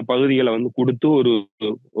சில பகுதிகளை வந்து கொடுத்து ஒரு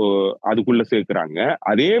அதுக்குள்ள சேர்க்கிறாங்க.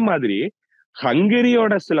 அதே மாதிரி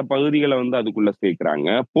ஹங்கேரியோட சில பகுதிகளை வந்து அதுக்குள்ள சேர்க்கிறாங்க.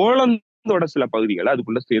 போலந்தோட சில பகுதிகளை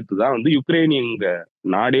அதுக்குள்ள சேர்த்துதான் வந்து யுக்ரைனியங்க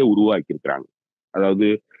நாடே உருவாக்கி இருக்கிறாங்க. அதாவது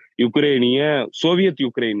யுக்ரைனிய சோவியத்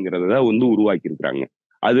யுக்ரைன்ங்கிறத வந்து உருவாக்கி இருக்கிறாங்க.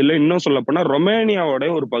 அதுல இன்னும் சொல்ல போனா ரொமேனியாவோட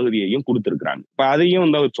ஒரு பகுதியையும் கொடுத்திருக்கிறாங்க. இப்ப அதையும்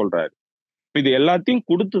வந்து அவர் சொல்றாரு. இது எல்லாத்தையும்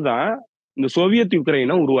கொடுத்துதான் இந்த சோவியத்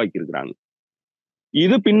யுக்ரைனை உருவாக்கி இருக்கிறாங்க.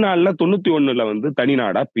 இது பின்னால 91ல வந்து தனி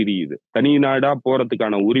நாடா பிரியுது. தனி நாடா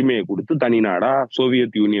போறதுக்கான உரிமையை கொடுத்து தனி நாடா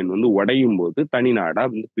சோவியத் யூனியன் வந்து உடையும் போது தனி நாடா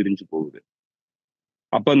வந்து பிரிஞ்சு போகுது.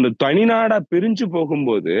 அப்ப இந்த தனி நாடா பிரிஞ்சு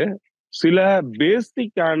போகும்போது சில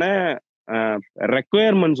பேசிக்கான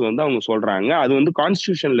ரெக்குயர்மெண்ட்ஸ் வந்து அவங்க சொல்றாங்க. அது வந்து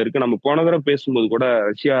கான்ஸ்டிடியூஷன்ல இருக்கு. நம்ம போன தடவை பேசும்போது கூட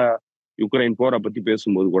ரஷ்யா யுக்ரைன் போரை பத்தி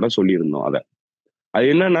பேசும்போது கூட சொல்லியிருந்தோம். அது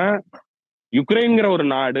என்னன்னா, யுக்ரைன்ங்கிற ஒரு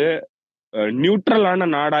நாடு நியூட்ரலான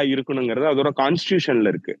நாடா இருக்கணுங்கிறது அதோட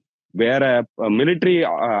கான்ஸ்டிடியூஷன்ல இருக்கு. வேற மிலிட்டரி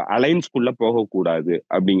அலைன்ஸ்குள்ள போகக்கூடாது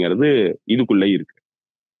அப்படிங்கிறது இதுக்குள்ள இருக்கு.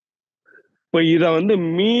 இப்ப இத வந்து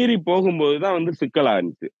மீறி போகும்போதுதான் வந்து சிக்கலா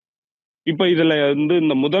இருந்துச்சு. இப்ப இதுல வந்து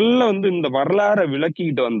இந்த முதல்ல வந்து இந்த வரலாறை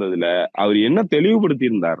விளக்கிக்கிட்டு வந்ததுல அவர் என்ன தெளிவுபடுத்தி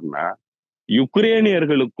இருந்தாருன்னா,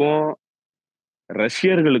 யுக்ரேனியர்களுக்கும்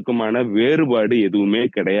ரஷ்யர்களுக்குமான வேறுபாடு எதுவுமே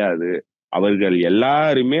கிடையாது. அவர்கள்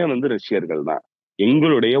எல்லாருமே வந்து ரஷ்யர்கள் தான்.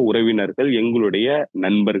 எங்களுடைய உறவினர்கள், எங்களுடைய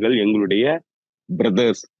நண்பர்கள், எங்களுடைய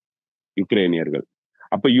பிரதர்ஸ் யுக்ரேனியர்கள்.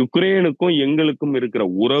 அப்ப யுக்ரேனுக்கும் எங்களுக்கும் இருக்கிற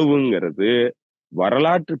உறவுங்கிறது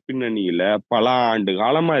வரலாற்று பின்னணியில பல ஆண்டு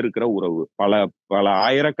காலமா இருக்கிற உறவு, பல பல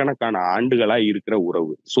ஆயிரக்கணக்கான ஆண்டுகளா இருக்கிற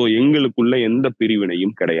உறவு. சோ எங்களுக்குள்ள எந்த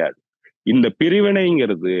பிரிவினையும் கிடையாது. இந்த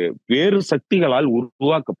பிரிவினைங்கிறது வேறு சக்திகளால்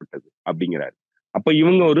உருவாக்கப்பட்டது அப்படிங்கிறாரு. அப்ப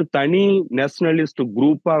இவங்க ஒரு தனி நேஷனலிஸ்ட்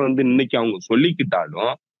குரூப்பா வந்து இன்னைக்கு அவங்க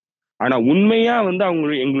சொல்லிக்கிட்டாலும், ஆனா உண்மையா வந்து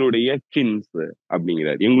அவங்க எங்களுடைய கின்ஸ்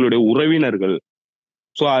அப்படிங்கிறாரு, எங்களுடைய உறவினர்கள்.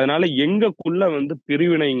 சோ அதனால எங்கக்குள்ள வந்து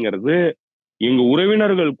பிரிவினைங்கிறது எங்க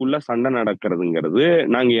உறவினர்களுக்குள்ள சண்டை நடக்கிறதுங்கிறது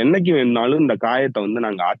நாங்க என்னைக்கு வேணாலும் இந்த காயத்தை வந்து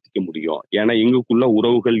நாங்க ஆத்திக்க முடியும். ஏன்னா எங்களுக்குள்ள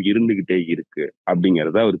உறவுகள் இருந்துகிட்டே இருக்கு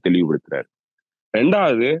அப்படிங்கிறத அவர் தெளிவுபடுத்துறாரு.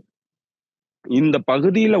 2வது, இந்த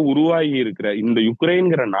பகுதியில உருவாகி இருக்கிற இந்த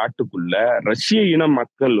யுக்ரைன்கிற நாட்டுக்குள்ள ரஷ்ய இன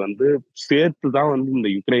மக்கள் வந்து சேர்த்துதான் வந்து இந்த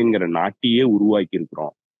யுக்ரைன்கிற நாட்டையே உருவாக்கி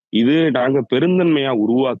இருக்கிறோம். இது நாங்க பெருந்தன்மையா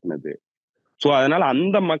உருவாக்குனது. சோ அதனால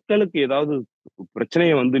அந்த மக்களுக்கு ஏதாவது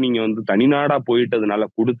பிரச்சனையை வந்து நீங்க வந்து தனிநாடா போயிட்டதுனால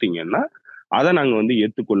கொடுத்தீங்கன்னா அதை நாங்க வந்து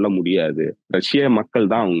ஏற்றுக்கொள்ள முடியாது. ரஷ்ய மக்கள்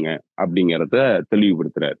தான் அவங்க அப்படிங்கிறத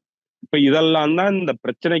தெளிவுபடுத்துறாரு. இப்ப இதெல்லாம் தான் இந்த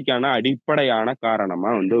பிரச்சனைக்கான அடிப்படையான காரணமா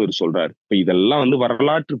வந்து அவர் சொல்றாரு. இப்ப இதெல்லாம் வந்து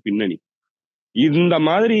வரலாற்று பின்னணி. இந்த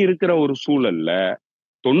மாதிரி இருக்கிற ஒரு சூழல்ல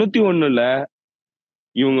 91ல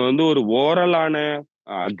இவங்க வந்து ஒரு ஓரலான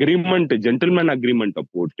அக்ரிமெண்ட், ஜென்டில்மேன் அக்ரிமெண்ட்டை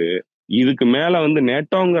போட்டு இதுக்கு மேல வந்து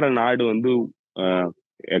நேட்டோங்கிற நாடு வந்து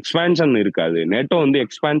எக்ஸ்பான்ஷன் இருக்காது, நேட்டோ வந்து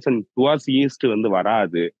எக்ஸ்பான்ஷன் டுவார்ட்ஸ் ஈஸ்ட் வந்து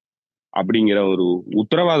வராது அப்படிங்கிற ஒரு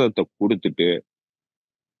உத்தரவாதத்தை கொடுத்துட்டு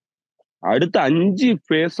அடுத்த 5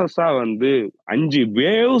 பேசஸா வந்து 5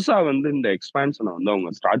 வேவ்ஸா வந்து இந்த எக்ஸ்பான்ஷனை வந்து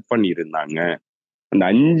அவங்க ஸ்டார்ட் பண்ணியிருந்தாங்க. அந்த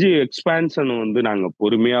 5 எக்ஸ்பான்ஷன் வந்து நாங்க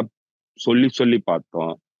பொறுமையா சொல்லி சொல்லி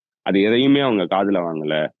பார்த்தோம். அது எதையுமே அவங்க காதுல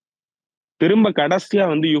வாங்கல. திரும்ப கடைசியா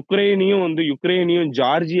வந்து யுக்ரைனையும்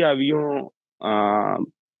ஜார்ஜியாவையும்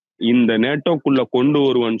இந்த நேட்டோக்குள்ள கொண்டு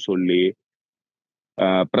வருவோன்னு சொல்லி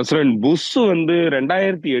பிரசிடென்ட் புஷ் வந்து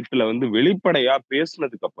 2008ல வந்து வெளிப்படையா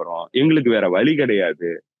பேசினதுக்கு அப்புறம் எங்களுக்கு வேற வழி கிடையாது.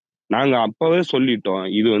 நாங்க அப்பவே சொல்லிட்டோம்,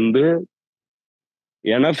 இது வந்து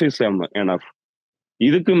எனஃப் இஸ் எனஃப்.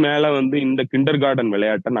 இதுக்கு மேல வந்து இந்த கிண்டர் கார்டன்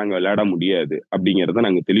விளையாட்டை நாங்க விளையாட முடியாது அப்படிங்கிறத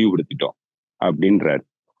நாங்க தெளிவுபடுத்திட்டோம் அப்படின்றாரு.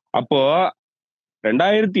 அப்போ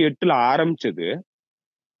 2008ல ஆரம்பிச்சது,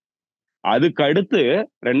 அதுக்கு அடுத்து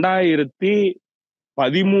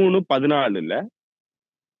 2013, 14ல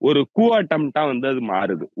ஒரு கூ அட்டம்ப்டா வந்து அது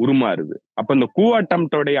உருமாறுது. அப்ப இந்த கூ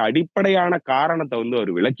அட்டம்ப்டோடைய அடிப்படையான காரணத்தை வந்து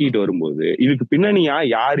அவர் விளக்கிட்டு வரும்போது இதுக்கு பின்னணியா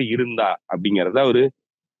யாரு இருந்தா அப்படிங்கிறத அவரு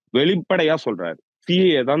வெளிப்படையா சொல்றாரு.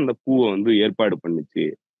 சிஏ தான் இந்த கூவை வந்து ஏற்பாடு பண்ணுச்சு.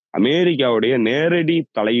 அமெரிக்காவுடைய நேரடி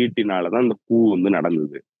தலையீட்டினாலதான் இந்த கூ வந்து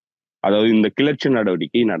நடந்தது. அதாவது இந்த கிளர்ச்சி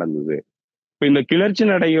நடவடிக்கை நடந்தது. இப்ப இந்த கிளர்ச்சி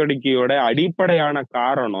நடவடிக்கையோட அடிப்படையான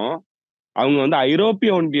காரணம், அவங்க வந்து ஐரோப்பிய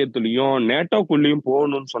ஒன்றியத்திலையும் நேட்டோக்குள்ளேயும்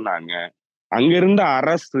போகணும்னு சொன்னாங்க. அங்கிருந்த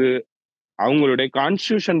அரசு அவங்களுடைய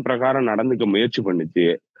கான்ஸ்டிடியூஷன் பிரகாரம் நடந்துக்க முயற்சி பண்ணுச்சு.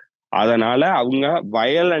 அதனால அவங்க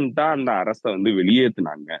வயலண்டா அந்த அரசை வந்து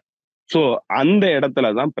வெளியேத்துனாங்க. சோ அந்த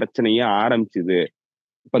இடத்துலதான் பிரச்சனையே ஆரம்பிச்சுது.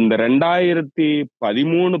 இப்ப இந்த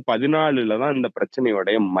 2013, 14ல தான் இந்த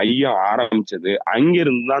பிரச்சனையோடைய மையம் ஆரம்பிச்சது.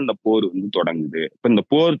 அங்கிருந்து தான் இந்த போர் வந்து தொடங்குது. இப்ப இந்த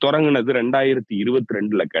போர் தொடங்குனது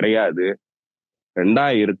 2022ல கிடையாது,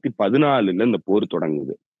 2014ல இந்த போர்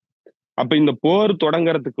தொடங்குது. அப்ப இந்த போர்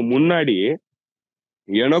தொடங்குறதுக்கு முன்னாடி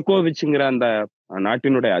எனக்கோவிச்சுங்கிற அந்த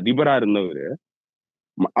நாட்டினுடைய அதிபரா இருந்தவர்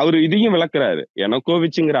அவரு இதையும் விளக்குறாரு.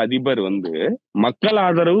 எனக்கோவிச்சுங்கிற அதிபர் வந்து மக்கள்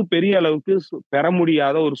ஆதரவு பெரிய அளவுக்கு பெற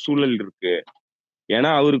முடியாத ஒரு சூழல் இருக்கு. ஏன்னா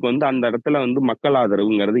அவருக்கு வந்து அந்த இடத்துல வந்து மக்கள்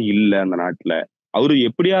ஆதரவுங்கிறது இல்ல அந்த நாட்டுல. அவரு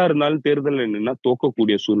எப்படியா இருந்தாலும் தேர்தல் நின்னா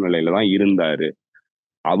தோக்கக்கூடிய சூழ்நிலையில தான் இருந்தாரு.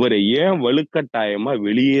 அவரை ஏன் வலுக்கட்டாயமா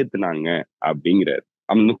வெளியேத்துனாங்க அப்படிங்கிறாரு.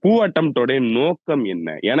 அந்த கூ அட்டம்ப்டோட நோக்கம் என்ன?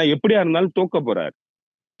 ஏன்னா எப்படியா இருந்தாலும் தோக்க போறாரு.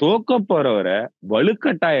 தோக்க போறவரை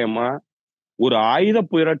வலுக்கட்டாயமா ஒரு ஆயுத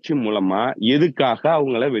புரட்சி மூலமா எதுக்காக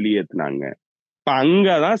அவங்கள வெளியேத்துனாங்க? இப்ப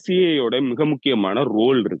அங்கதான் சிஏயோட மிக முக்கியமான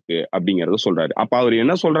ரோல் இருக்கு அப்படிங்கறத சொல்றாரு. அப்ப அவர்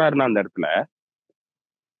என்ன சொல்றாருன்னா அந்த இடத்துல,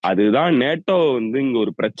 அதுதான் நேட்டோ வந்து இங்க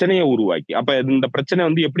ஒரு பிரச்சனையை உருவாக்கி, அப்ப இந்த பிரச்சனை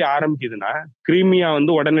வந்து எப்படி ஆரம்பிக்குதுன்னா, கிரீமியா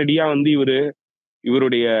வந்து உடனடியா வந்து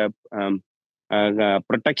இவருடைய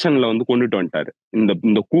ப்ரொடெக்ஷன்ல வந்து கொண்டுட்டு வந்துட்டாரு. இந்த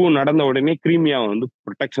இந்த கூ நடந்த உடனே கிரீமியாவை வந்து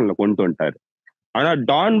ப்ரொடெக்ஷன்ல கொண்டு வந்துட்டாரு. ஆனா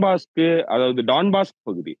அதாவது டான்பாஸ்க்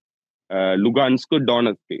பகுதி, லுகான்ஸ்க்,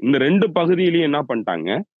 டோனஸ்க், இந்த 2 பகுதியிலயும் என்ன பண்ணிட்டாங்க,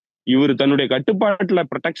 இவர் தன்னுடைய கட்டுப்பாட்டுல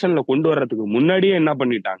ப்ரொடெக்ஷன்ல கொண்டு வர்றதுக்கு முன்னாடியே என்ன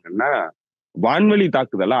பண்ணிட்டாங்கன்னா, வான்வெளி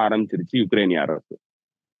தாக்குதல ஆரம்பிச்சிருச்சு யுக்ரைனிய அரசு.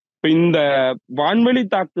 இப்ப இந்த வான்வெளி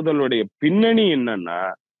தாக்குதலுடைய பின்னணி என்னன்னா,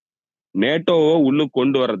 நேட்டோவை உள்ளுக்கு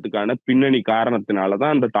கொண்டு வர்றதுக்கான பின்னணி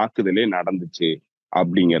காரணத்தினாலதான் அந்த தாக்குதலே நடந்துச்சு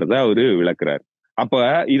அப்படிங்கிறத அவரு விளக்குறாரு. அப்ப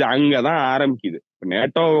இது அங்கதான் ஆரம்பிக்குது.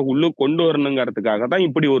 நேட்டோவை உள்ளுக்கு கொண்டு வரணுங்கிறதுக்காக தான்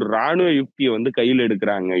இப்படி ஒரு ராணுவ யுக்தியை வந்து கையில்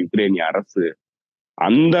எடுக்கிறாங்க யுக்ரைனிய அரசு.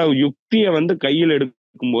 அந்த யுக்தியை வந்து கையில்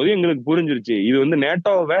எடுக்கும் போது எங்களுக்கு புரிஞ்சிருச்சு, இது வந்து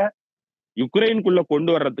நேட்டோவை யுக்ரைனுக்குள்ள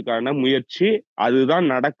கொண்டு வர்றதுக்கான முயற்சி, அதுதான்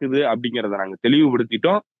நடக்குது அப்படிங்கிறத நாங்க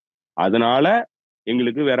தெளிவுபடுத்திட்டோம். அதனால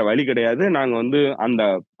எங்களுக்கு வேற வழி கிடையாது. நாங்க வந்து அந்த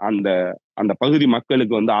அந்த அந்த பகுதி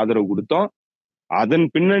மக்களுக்கு வந்து ஆதரவு கொடுத்தோம். அதன்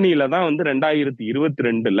பின்னணியில தான் வந்து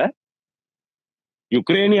 2022ல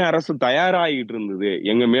யுக்ரைனிய அரசு தயாராகிட்டு இருந்தது.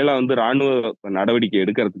 எங்க மேல வந்து ராணுவ நடவடிக்கை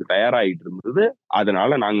எடுக்கிறதுக்கு தயாராகிட்டு இருந்தது.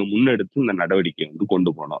 அதனால நாங்க முன்னெடுத்து இந்த நடவடிக்கையை வந்து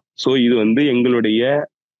கொண்டு போனோம். சோ இது வந்து எங்களுடைய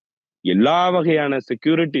எல்லா வகையான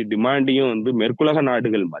செக்யூரிட்டி டிமாண்டையும் வந்து மேற்குலக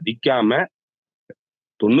நாடுகள் மதிக்காம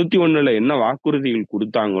 91ல என்ன வாக்குறுதிகள்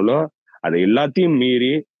கொடுத்தாங்களோ அதை எல்லாத்தையும்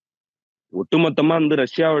மீறி ஒட்டுமொத்தமா வந்து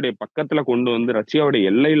ரஷ்யாவுடைய பக்கத்துல கொண்டு வந்து ரஷ்யாவுடைய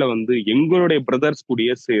எல்லையில வந்து எங்களுடைய பிரதர்ஸ்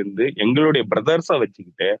கூடயே சேர்ந்து எங்களுடைய பிரதர்ஸ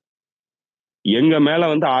வச்சுக்கிட்டு எங்க மேல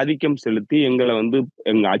வந்து ஆதிக்கம் செலுத்தி எங்களை வந்து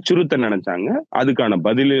எங்க அச்சுறுத்த நினைச்சாங்க. அதுக்கான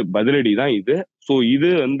பதிலடி தான் இது. சோ இது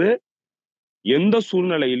வந்து எந்த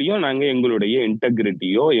சூழ்நிலையிலையும் நாங்க எங்களுடைய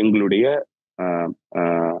இன்டெகிரிட்டியோ எங்களுடைய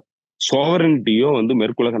சோவரனிட்டியோ வந்து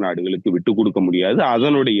மேற்குலக நாடுகளுக்கு விட்டு கொடுக்க முடியாது.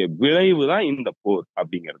 அதனுடைய விளைவு தான் இந்த போர்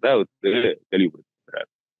அப்படிங்கிறத அவருக்கு தெளிவுபடுத்துறாரு.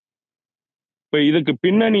 இப்ப இதுக்கு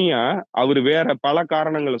பின்னணியா அவர் வேற பல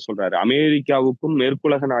காரணங்களை சொல்றாரு. அமெரிக்காவுக்கும்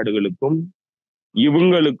மேற்குலக நாடுகளுக்கும்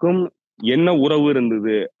இவங்களுக்கும் என்ன உறவு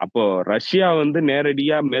இருந்தது? அப்போ ரஷ்யா வந்து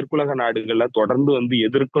நேரடியா மேற்குலக நாடுகள்ல தொடர்ந்து வந்து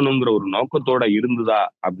எதிர்க்கணுங்கிற ஒரு நோக்கத்தோட இருந்ததா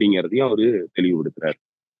அப்படிங்கிறதையும் அவரு தெளிவுபடுத்துறாரு.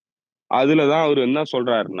 அதுலதான் அவர் என்ன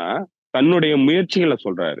சொல்றாருன்னா தன்னுடைய முயற்சிகளை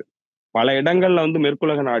சொல்றாரு. பல இடங்கள்ல வந்து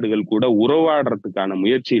மேற்குலக நாடுகள் கூட உறவாடுறதுக்கான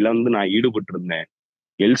முயற்சியில வந்து நான் ஈடுபட்டு இருந்தேன்.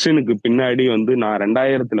 எல்சினுக்கு பின்னாடி வந்து நான்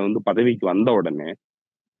 2000ல வந்து பதவிக்கு வந்த உடனே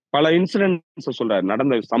பல இன்சிடென்ட்ஸ் சொல்றாரு.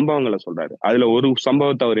 நடந்த சம்பவங்களை சொல்றாரு. அதுல ஒரு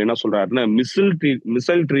சம்பவத்தை அவர் என்ன சொல்றாருன்னா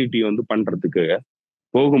மிசைல் ட்ரீட்டி வந்து பண்றதுக்கு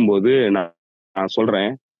போகும்போது நான்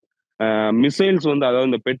சொல்றேன் மிசைல்ஸ் வந்து அதாவது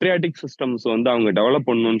இந்த பெட்ரியாட்டிக் சிஸ்டம்ஸ் வந்து அவங்க டெவலப்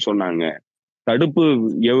பண்ணணும்னு சொன்னாங்க. தடுப்பு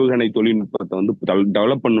ஏவுகணை தொழில்நுட்பத்தை வந்து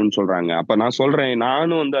டெவலப் பண்ணணும்னு சொல்றாங்க. அப்ப நான் சொல்றேன்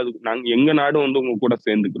நானும் வந்து எங்க நாடும் வந்து உங்க கூட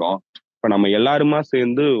சேர்ந்துக்கிறோம். இப்ப நம்ம எல்லாருமா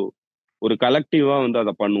சேர்ந்து ஒரு கலெக்டிவா வந்து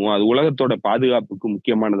அதை பண்ணுவோம். அது உலகத்தோட பாதுகாப்புக்கு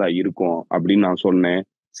முக்கியமானதா இருக்கும் அப்படின்னு நான் சொன்னேன்.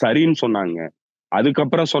 சரின்னு சொன்னாங்க.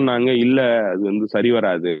 அதுக்கப்புறம் சொன்னாங்க இல்ல அது வந்து சரி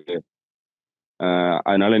வராது.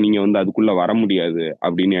 அதனால நீங்க வந்து அதுக்குள்ள வர முடியாது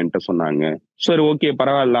அப்படின்னு என்கிட்ட சொன்னாங்க. சரி ஓகே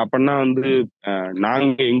பரவாயில்ல. அப்படின்னா வந்து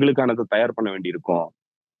நாங்க எங்களுக்கானதை தயார் பண்ண வேண்டியிருக்கோம்.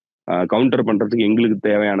 கவுண்டர் பண்றதுக்கு எங்களுக்கு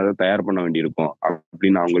தேவையானதை தயார் பண்ண வேண்டியிருக்கும்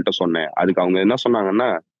அப்படின்னு அவங்கள்ட்ட சொன்னேன். அதுக்கு அவங்க என்ன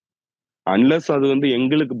சொன்னாங்கன்னா அன்லஸ் அது வந்து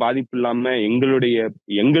எங்களுக்கு பாதிப்பு இல்லாம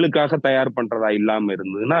எங்களுக்காக தயார் பண்றதா இல்லாம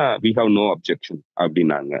இருந்ததுன்னா வி ஹவ் நோ அப்ஜெக்ஷன்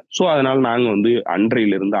அப்படின்னாங்க. ஸோ அதனால நாங்க வந்து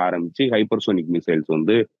அன்றையில இருந்து ஆரம்பிச்சு ஹைப்பர்சோனிக் மிசைல்ஸ்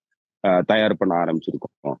வந்து தயார் பண்ண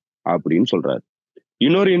ஆரம்பிச்சிருக்கோம் அப்படின்னு சொல்றாரு.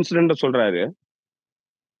 இன்னொரு இன்சிடென்ட சொல்றாரு.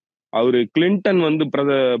 அவரு கிளின்டன் வந்து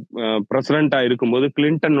பிரசிடண்டா இருக்கும்போது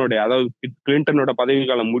கிளின்டனோட பதவி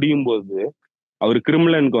காலம் முடியும் போது அவர்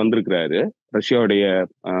கிரிம்லனுக்கு வந்திருக்கிறாரு ரஷ்யாவுடைய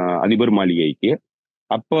அதிபர் மாளிகைக்கு.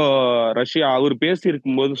 அப்போ ரஷ்யா அவர் பேசி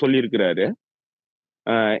இருக்கும்போது சொல்லியிருக்கிறாரு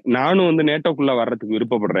நானும் வந்து நேட்டோக்குள்ள வர்றதுக்கு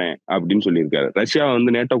விருப்பப்படுறேன் அப்படின்னு சொல்லியிருக்காரு. ரஷ்யா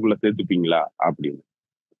வந்து நேட்டோக்குள்ள சேர்த்துப்பீங்களா அப்படின்னு.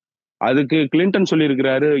 அதுக்கு கிளின்டன்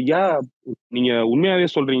சொல்லியிருக்கிறாரு நீங்க உண்மையாவே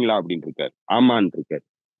சொல்றீங்களா அப்படின்னு இருக்காரு. ஆமான்னு இருக்காரு.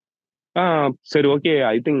 சரி ஓகே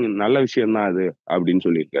ஐ திங்க் நல்ல விஷயம் தான் அது அப்படின்னு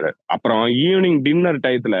சொல்லியிருக்காரு. அப்புறம் ஈவினிங் டின்னர்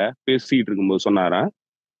டயத்துல பேசிட்டு இருக்கும்போது சொன்னாரா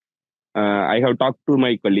I have talk to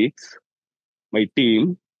my colleagues my team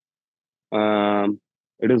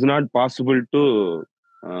it is not possible to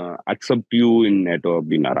accept you in NATO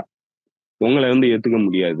அப்படின்னாரா. உங்களை வந்து ஏத்துக்க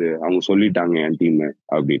முடியாது அவங்க சொல்லிட்டாங்க என் டீம்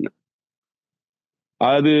அப்படின்னு.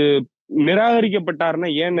 அது நிராகரிக்கப்பட்டாருன்னா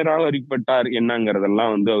ஏன் நிராகரிக்கப்பட்டார்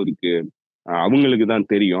என்னங்கிறதெல்லாம் வந்து அவருக்கு அவங்களுக்கு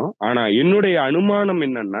தான் தெரியும். ஆனா என்னுடைய அனுமானம்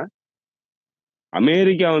என்னன்னா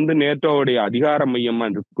அமெரிக்கா வந்து நேட்டோவுடைய அதிகார மையமா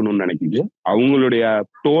இருக்கணும்னு நினைக்குது. அவங்களுடைய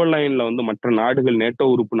டோ லைன்ல வந்து மற்ற நாடுகள் நேட்டோ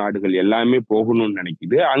உறுப்பு நாடுகள் எல்லாமே போகணும்னு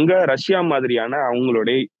நினைக்குது. அங்க ரஷ்யா மாதிரியான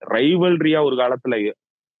அவங்களுடைய ரைவல்ரியா ஒரு காலத்துல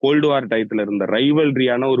கோல்டு வார் டயத்துல இருந்த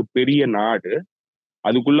ரைவல்ரியான ஒரு பெரிய நாடு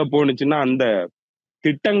அதுக்குள்ள போனுச்சுன்னா அந்த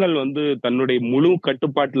திட்டங்கள் வந்து தன்னுடைய முழு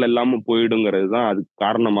கட்டுப்பாட்டுல இல்லாம போயிடுங்கிறது தான் அதுக்கு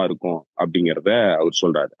காரணமா இருக்கும் அப்படிங்கிறத அவர்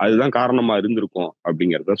சொல்றாரு. அதுதான் காரணமா இருந்திருக்கும்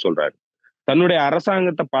அப்படிங்கிறத சொல்றாரு. தன்னுடைய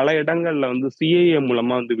அரசாங்கத்தை பல இடங்கள்ல வந்து சிஐஏ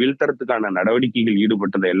மூலமா வந்து வீழ்த்துறதுக்கான நடவடிக்கைகள்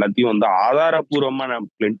ஈடுபட்டதை எல்லாத்தையும் வந்து ஆதாரபூர்வமா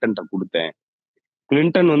நான் கிளின்டன் கொடுத்தேன்.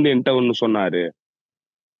 கிளின்டன் வந்து என்கிட்ட ஒண்ணு சொன்னாரு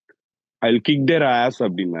ஐ கிக் தேர் ஆஸ்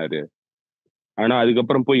அப்படின்னாரு. ஆனா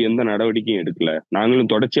அதுக்கப்புறம் போய் எந்த நடவடிக்கையும் எடுக்கல.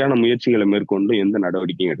 நாங்களும் தொடர்ச்சியான முயற்சிகளை மேற்கொண்டு எந்த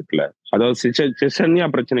நடவடிக்கையும் எடுக்கல. அதாவது செசன்யா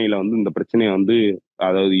பிரச்சனையில வந்து இந்த பிரச்சனையை வந்து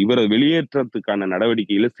அதாவது இவரை வெளியேற்றத்துக்கான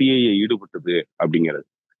நடவடிக்கையில சிஐஏ ஈடுபட்டது அப்படிங்கிறது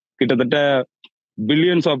கிட்டத்தட்ட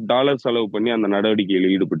பில்லியன்ஸ் ஆஃப் டாலர் செலவு பண்ணி அந்த நடவடிக்கையில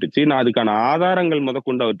ஈடுபட்டுச்சு. நான் அதுக்கான ஆதாரங்கள்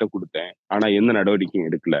முதற்கொண்டு அவர்கிட்ட கொடுத்தேன். ஆனா எந்த நடவடிக்கையும்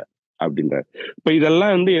எடுக்கல அப்படின்றார். இப்ப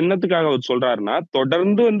இதெல்லாம் வந்து என்னத்துக்காக அவர் சொல்றாருன்னா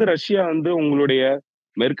தொடர்ந்து வந்து ரஷ்யா வந்து உங்களுடைய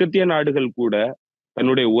மேற்கத்திய நாடுகள் கூட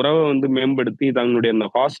தன்னுடைய உறவை வந்து மேம்படுத்தி தன்னுடைய அந்த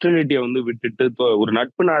ஹாஸ்டிலிட்டியை வந்து விட்டுட்டு ஒரு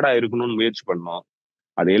நட்பு நாடா இருக்கணும்னு முயற்சி பண்ணோம்.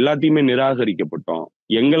 அது எல்லாத்தையுமே நிராகரிக்கப்பட்டோம்.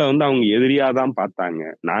 எங்களை வந்து அவங்க எதிரியா தான் பார்த்தாங்க.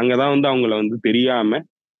 நாங்க தான் வந்து அவங்கள வந்து தெரியாம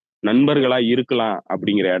நண்பர்களா இருக்கலாம்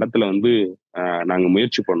அப்படிங்கிற இடத்துல வந்து நாங்க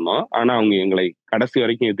முயற்சி பண்ணோம். ஆனா அவங்க எங்களை கடைசி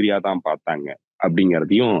வரைக்கும் எதிரியா தான் பார்த்தாங்க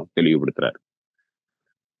அப்படிங்கிறதையும் தெளிவுபடுத்துறாரு.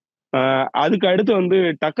 அதுக்கு அடுத்து வந்து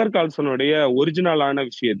டக்கர் கால்சனுடைய ஒரிஜினலான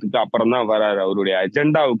விஷயத்துக்கு அப்புறம் தான் வராரு. அவருடைய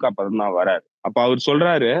அஜெண்டாவுக்கு அப்புறம் தான் வராரு. அப்ப அவர்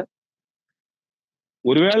சொல்றாரு,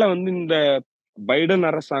 ஒருவேளை வந்து இந்த பைடன்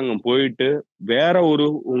அரசாங்கம் போயிட்டு வேற ஒரு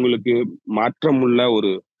உங்களுக்கு மாற்றமுள்ள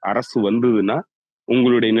ஒரு அரசு வந்ததுன்னா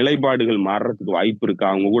உங்களுடைய நிலைப்பாடுகள் மாறுறதுக்கு வாய்ப்பு இருக்கா?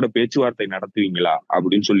 அவங்க கூட பேச்சுவார்த்தை நடத்துவீங்களா?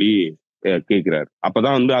 அப்படின்னு சொல்லி கேட்கிறாரு.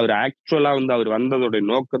 அப்பதான் வந்து அவர் ஆக்சுவலா வந்து அவர் வந்ததோட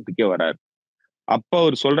நோக்கத்துக்கே வராரு. அப்ப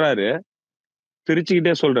அவர் சொல்றாரு,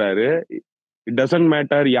 சிரிச்சுக்கிட்டே சொல்றாரு, இட் டசன்ட்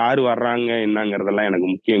மேட்டர் யாரு வர்றாங்க என்னங்கிறதெல்லாம் எனக்கு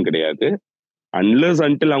முக்கியம் கிடையாது. அன்லெஸ்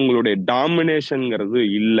அன்டில் அவங்களுடைய டாமினேஷன்ங்கிறது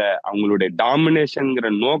இல்ல. அவங்களுடைய டாமினேஷன்ங்கிற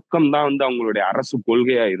நோக்கம் தான் வந்து அவங்களுடைய அரசு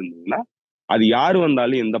கொள்கையா இருந்ததுன்னா, அது யாரு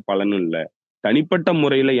வந்தாலும் எந்த பலனும் இல்ல. தனிப்பட்ட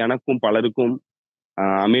முறையில எனக்கும் பலருக்கும்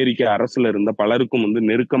அமெரிக்க அரசுல இருந்த பலருக்கும் வந்து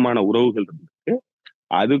நெருக்கமான உறவுகள் இருக்கு.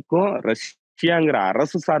 அதுக்கும் ரஷ்யாங்கிற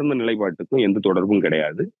அரசு சார்ந்த நிலைப்பாட்டுக்கும் எந்த தொடர்பும்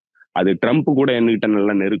கிடையாது. அது ட்ரம்ப் கூட என்கிட்ட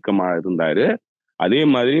நல்லா நெருக்கமா இருந்தாரு. அதே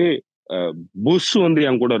மாதிரி புஷ் வந்து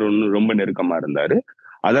என் கூட ரொம்ப நெருக்கமா இருந்தாரு.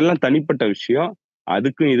 அதெல்லாம் தனிப்பட்ட விஷயம்.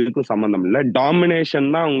 அதுக்கும் இதுக்கும் சம்மந்தம் இல்ல. டாமினேஷன்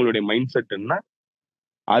தான் உங்களுடைய மைண்ட் செட்ன்னா,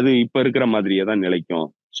 அது இப்ப இருக்கிற மாதிரியே தான் நிலைக்கும்.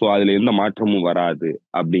 சோ அதுல எந்த மாற்றமும் வராது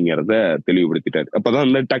அப்படிங்கிறத தெளிவுபடுத்திட்டாரு. அப்பதான்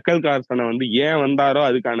வந்து டக்கர் கார்சனை வந்து ஏன் வந்தாரோ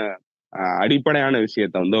அதுக்கான அடிப்படையான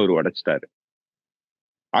விஷயத்த வந்து அவர் உடைச்சிட்டாரு.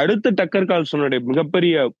 அடுத்து டக்கர் கார்ல்சனுடைய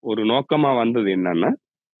மிகப்பெரிய ஒரு நோக்கமா வந்தது என்னன்னா,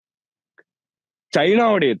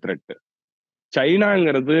 சைனாவுடைய த்ரெட்.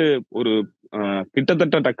 சைனாங்கிறது ஒரு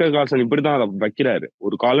கிட்டத்தட்ட டக்கர் கார்ல்சன் இப்படிதான் அதை வைக்கிறாரு.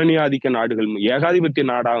 ஒரு காலனி ஆதிக்க நாடுகள் ஏகாதிபத்திய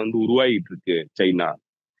நாடா வந்து உருவாகிட்டு இருக்கு சைனா.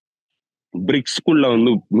 பிரிக்ஸ்குள்ள வந்து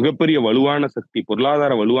மிகப்பெரிய வலுவான சக்தி,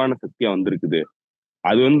 பொருளாதார வலுவான சக்தியா வந்திருக்குது.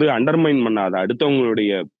 அது வந்து அண்டர்மைன் பண்ணாதா?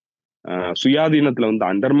 அடுத்தவங்களுடைய சுயாதீனத்துல வந்து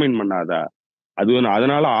அண்டர்மைன் பண்ணாதா? அது வந்து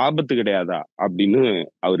அதனால ஆபத்து கிடையாதா? அப்படின்னு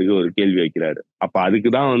அவருக்கு ஒரு கேள்வி வைக்கிறாரு. அப்ப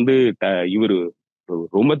அதுக்குதான் வந்து இவரு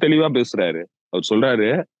ரொம்ப தெளிவா பேசுறாரு. அவர் சொல்றாரு,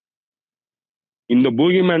 இந்த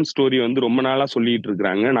பூகிமேன் ஸ்டோரி வந்து ரொம்ப நாளா சொல்லிட்டு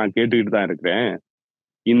இருக்கிறாங்க. நான் கேட்டுக்கிட்டு தான் இருக்கிறேன்.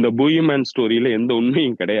 இந்த பூகிமேன் ஸ்டோரியில எந்த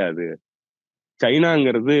உண்மையும் கிடையாது.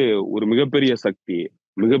 சைனாங்கிறது ஒரு மிகப்பெரிய சக்தி.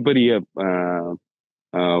 மிகப்பெரிய அ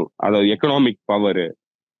அ அதாவது எக்கனாமிக் பவர்.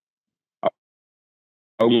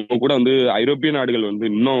 அவங்க கூட வந்து ஐரோப்பிய நாடுகள் வந்து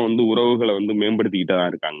இன்னும் வந்து உறவுகளை வந்து மேம்படுத்திக்கிட்டு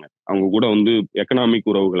தான் இருக்காங்க. அவங்க கூட வந்து எக்கனாமிக்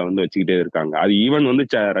உறவுகளை வந்து வச்சுக்கிட்டே இருக்காங்க. அது ஈவன் வந்து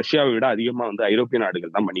ரஷ்யாவை விட அதிகமா வந்து ஐரோப்பிய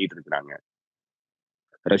நாடுகள் தான் பண்ணிட்டு இருக்கிறாங்க.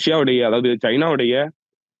 ரஷ்யாவுடைய அதாவது சைனாவுடைய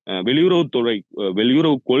வெளியுறவுத்துறை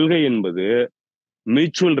வெளியுறவு கொள்கை என்பது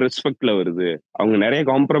மியூச்சுவல் ரெஸ்பெக்ட்ல வருது. அவங்க நிறைய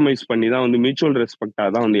காம்ப்ரமைஸ் பண்ணி தான் வந்து மியூச்சுவல் ரெஸ்பெக்டா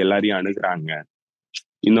தான் வந்து எல்லாரையும் அணுகுறாங்க.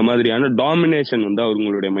 இந்த மாதிரியான டாமினேஷன் வந்து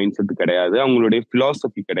அவங்களுடைய மைண்ட் செட் கிடையாது. அவங்களுடைய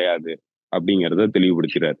பிலாசபி கிடையாது அப்படிங்கிறத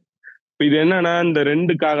தெளிவுபடுத்துறாரு. இப்ப இது என்னன்னா இந்த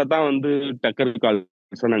ரெண்டுக்காக தான் வந்து டக்கர்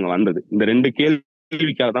கால்சன் அங்க வந்தது. இந்த ரெண்டு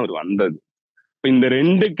கேள்விக்காக தான் அவர் வந்தது. இப்ப இந்த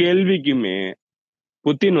ரெண்டு கேள்விக்குமே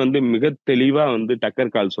புத்தின் வந்து மிக தெளிவா வந்து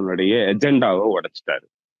டக்கர் கால்சனுடைய எஜெண்டாவை உடைச்சிட்டாரு.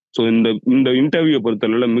 சோ இந்த இந்த இன்டர்வியூ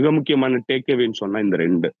பொறுத்தளவுல மிக முக்கியமான டேக்அவேன்னு சொன்னா இந்த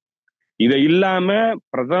ரெண்டு. இதை இல்லாம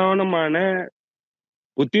பிரதானமான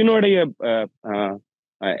புத்தினுடைய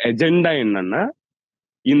எஜெண்டா என்னன்னா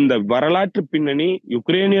இந்த வரலாற்று பின்னணி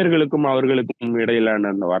யுக்ரைனியர்களுக்கும் அவர்களுக்கும் இடையிலான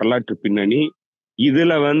அந்த வரலாற்று பின்னணி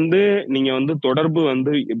இதுல வந்து நீங்க வந்து தொடர்பு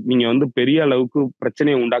வந்து நீங்க வந்து பெரிய அளவுக்கு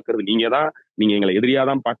பிரச்சனையை உண்டாக்குறது நீங்க தான். நீங்க எங்களை எதிரியா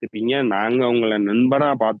தான் பாத்துட்டீங்க. நாங்க உங்களை நண்பனா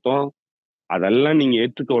பார்த்தோம். அதெல்லாம் நீங்க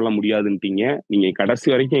ஏற்றுக்கொள்ள முடியாதுன்ட்டீங்க. நீங்க கடைசி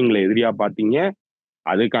வரைக்கும் எங்களை எதிரியா பாத்தீங்க.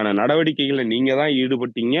 அதுக்கான நடவடிக்கைகளை நீங்க தான்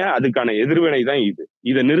ஈடுபட்டீங்க. அதுக்கான எதிர்வினை தான் இது.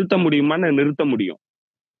 இதை நிறுத்த முடியுமான்னு நிறுத்த முடியும்.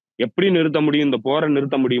 எப்படி நிறுத்த முடியும்? இந்த போரை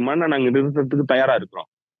நிறுத்த முடியுமான்னு நாங்க நிறுத்தத்துக்கு தயாரா இருக்கிறோம்.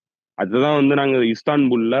 அதுதான் வந்து நாங்க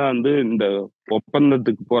இஸ்தான்புல்ல வந்து இந்த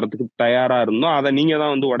ஒப்பந்தத்துக்கு போறதுக்கு தயாரா இருந்தோம். அதை நீங்க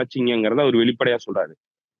தான் வந்து உடைச்சீங்கிறத அவர் வெளிப்படையா சொல்றாரு.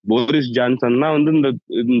 போரிஸ் ஜான்சன் தான் வந்து இந்த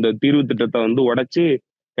இந்த தீர்வு திட்டத்தை வந்து உடைச்சு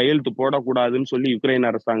கையெழுத்து போடக்கூடாதுன்னு சொல்லி யுக்ரைன்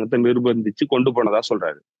அரசாங்கத்தை நிர்பந்திச்சு கொண்டு போனதா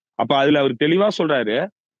சொல்றாரு. அப்ப அதுல அவர் தெளிவா சொல்றாரு,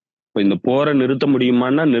 இப்ப இந்த போரை நிறுத்த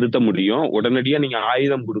முடியுமான்னா நிறுத்த முடியும். உடனடியா நீங்க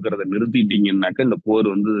ஆயுதம் கொடுக்கறத நிறுத்திட்டீங்கன்னாக்க இந்த போர்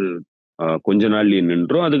வந்து கொஞ்ச நாள்லயே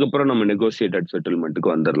நின்றும். அதுக்கப்புறம் நம்ம நெகோசியேட்டட் செட்டில்மெண்ட்டுக்கு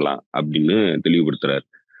வந்துடலாம் அப்படின்னு தெளிவுபடுத்துறாரு.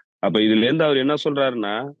 அப்ப இதுல இருந்து அவர் என்ன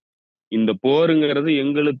சொல்றாருன்னா, இந்த போருங்கிறது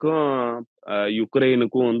எங்களுக்கும்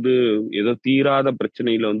யுக்ரைனுக்கும் வந்து ஏதோ தீராத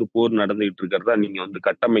பிரச்சனையில வந்து போர் நடந்துகிட்டு இருக்கிறதா நீங்க வந்து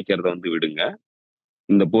கட்டமைக்கிறத வந்து விடுங்க.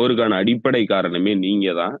 இந்த போருக்கான அடிப்படை காரணமே நீங்க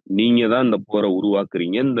தான். நீங்க தான் இந்த போரை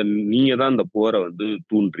உருவாக்குறீங்க. நீங்க தான் இந்த போரை வந்து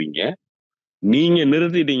தூண்டுறீங்க. நீங்க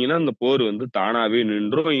நிறுத்திட்டீங்கன்னா அந்த போர் வந்து தானாவே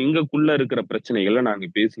நின்றும். எங்களுக்குள்ள இருக்கிற பிரச்சனைகளை நாங்க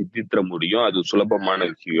பேசி தீர்த்திட முடியும். அது சுலபமான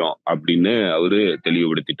விஷயம் அப்படின்னு அவரு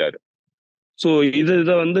தெளிவுபடுத்திட்டாரு. சோ இத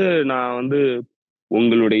வந்து நான் வந்து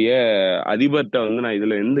உங்களுடைய அதிபர்ட்ட வந்து நான்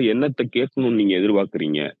இதுல இருந்து என்னத்த கேட்கணும்னு நீங்க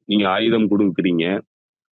எதிர்பார்க்கிறீங்க? நீங்க ஆயுதம் குடுக்குறீங்க.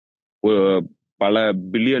 ஒ பல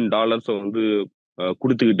பில்லியன் டாலர்ஸ வந்து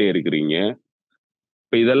குடுத்துக்கிட்டே இருக்கிறீங்க.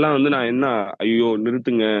 இப்ப இதெல்லாம் வந்து நான் என்ன ஐயோ!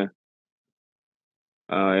 நிறுத்துங்க.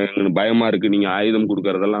 எங்களுக்கு பயமா இருக்கு, நீங்க ஆயுதம்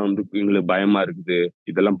கொடுக்கறதெல்லாம் வந்து எங்களுக்கு பயமா இருக்குது,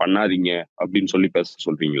 இதெல்லாம் பண்ணாதீங்க அப்படின்னு சொல்லி பேச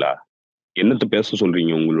சொல்றீங்களா? என்னத்த பேச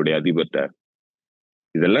சொல்றீங்க உங்களுடைய அதிபர்ட்ட?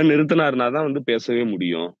 இதெல்லாம் நிறுத்தினாருனா தான் வந்து பேசவே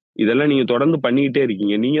முடியும். இதெல்லாம் நீங்க தொடர்ந்து பண்ணிக்கிட்டே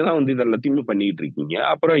இருக்கீங்க. நீங்க தான் வந்து இது எல்லாத்தையுமே பண்ணிக்கிட்டு இருக்கீங்க.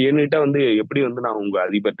 அப்புறம் என்கிட்ட வந்து எப்படி வந்து நான் உங்க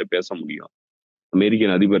அதிபர்ட்ட பேச முடியும்?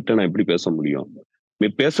 அமெரிக்கன் அதிபர்ட்ட நான் எப்படி பேச முடியும்?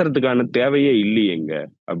 பேசுறதுக்கான தேவையே இல்லையேங்க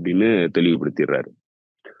அப்படின்னு தெளிவுபடுத்திடுறாரு.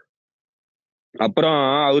 அப்புறம்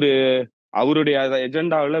அவரு அவருடைய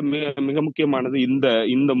எஜெண்டாவுல மிக மிக முக்கியமானது இந்த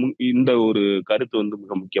இந்த இந்த ஒரு கருத்து வந்து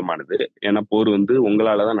மிக முக்கியமானது. ஏன்னா போர் வந்து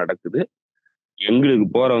உங்களால தான் நடக்குது. எங்களுக்கு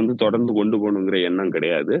போர வந்து தொடர்ந்து கொண்டு போகணுங்கிற எண்ணம்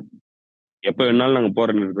கிடையாது. எப்ப வேணாலும் நாங்க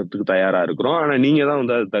போற நிறுத்தத்துக்கு தயாரா இருக்கிறோம். ஆனா நீங்க தான்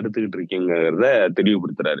வந்து அத தடுத்துக்கிட்டு இருக்கீங்கங்கிறத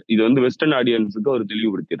தெளிவுபடுத்துறாரு. இது வந்து வெஸ்டர்ன் ஆடியன்ஸுக்கு அவரு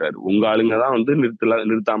தெளிவுபடுத்திறாரு. உங்க ஆளுங்க தான் வந்து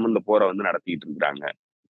நிறுத்தாம இந்த போர வந்து நடத்திட்டு இருக்கிறாங்க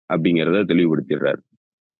அப்படிங்கிறத தெளிவுபடுத்திடுறாரு.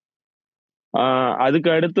 அதுக்கு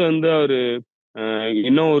அடுத்து வந்து அவரு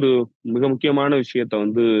இன்னும் ஒரு மிக முக்கியமான விஷயத்த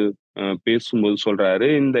வந்து பேசும்போது சொல்றாரு.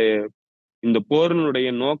 இந்த இந்த போரினுடைய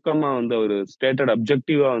நோக்கமா வந்து அவரு ஸ்டேட்டட்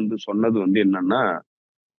அப்ஜெக்டிவா வந்து சொன்னது வந்து என்னன்னா,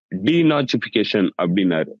 டீநாச்சிஃபிகேஷன்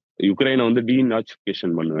அப்படின்னாரு. யுக்ரைனை வந்து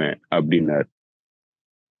டீநாச்சிஃபிகேஷன் பண்ணுவேன் அப்படின்னாரு.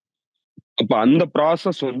 அப்ப அந்த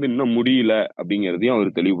ப்ராசஸ் வந்து இன்னும் முடியல அப்படிங்கிறதையும்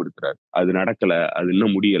அவர் தெளிவுபடுத்துறாரு. அது நடக்கல, அது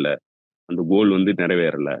இன்னும் முடியல. அந்த கோல் வந்து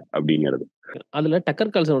நிறைவேறல அப்படிங்கிறது. அதுல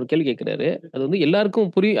டக்கர் கால்சன் ஒரு கேள்வி கேட்கிறாரு. அது வந்து எல்லாருக்கும்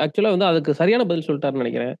ஆக்சுவலா வந்து அதுக்கு சரியான பதில் சொல்லிட்டாருன்னு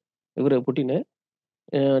நெனைக்கிறேன். இவரு புட்டினு.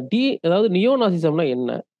 அ டி அதாவது நியோ நாசிசம்னா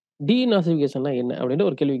என்ன? டீநாசிஃபிகேஷன்னா என்ன? அப்படின்னு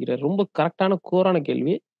ஒரு கேள்வி கேட்கிறாரு. ரொம்ப கரெக்ட்டான கோரான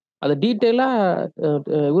கேள்வி. அத டீட்டெயிலா அ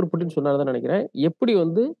அ இவரு புட்டின் சொன்னாரு தான் நெனைக்கிறேன். எப்படி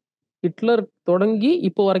வந்து ஹிட்லர் தொடங்கி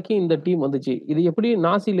இப்போ வரைக்கும் இந்த டீம் வந்துச்சு. இது எப்படி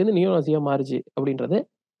நாசிலேருந்து நியோ நாசியா மாறுச்சு அப்படின்றது.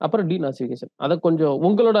 அப்புறம் டீநாசிஃபிகேஷன். அத கொஞ்சம்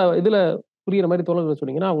உங்களோட இதுல புரியிற மாரி தோழர்கள்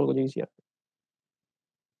சொன்னீங்கன்னா, அவங்களுக்கு கொஞ்சம் ஈஸியா இருக்கும்.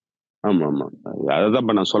 ஆமாமா. அததான்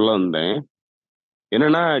இப்ப நான் சொல்ல வந்தேன்.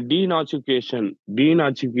 என்னன்னா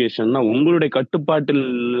டீநாச்சிஃபிகேஷன்னா உங்களுடைய கட்டுப்பாட்டில்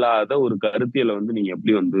இல்லாத ஒரு கருத்தியல வந்து நீங்க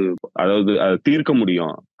எப்படி வந்து அதாவது அத தீர்க்க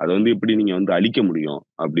முடியும்? அத வந்து எப்படி நீங்க வந்து அழிக்க முடியும்?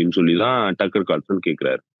 அப்படின்னு சொல்லி தான் டக்கர் கார்ல்சன்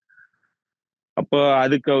கேட்கிறாரு. அப்ப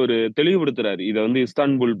அதுக்கு அவரு தெளிவுபடுத்துறாரு. இத வந்து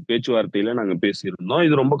இஸ்தான்புல் பேச்சுவார்த்தையில நாங்க பேசியிருந்தோம்.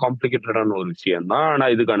 இது ரொம்ப காம்ப்ளிகேட்டடான ஒரு விஷயம் தான். ஆனா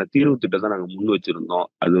இதுக்கான தீர்வு திட்டத்த நாங்க முன் வச்சிருந்தோம்.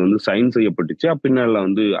 அது வந்து சைன் செய்யப்பட்டுச்சு. பின்னால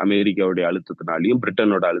வந்து அமெரிக்காவுடைய அழுத்தத்தினாலயும்,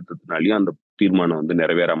 பிரிட்டனோட அழுத்தத்தினாலயும் அந்த தீர்மானம் வந்து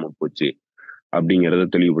நிறைவேறாம போச்சு. அப்படிங்கிறத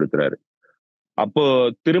தெளிவுபடுத்துறாரு. அப்போ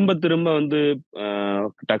திரும்ப திரும்ப வந்து அ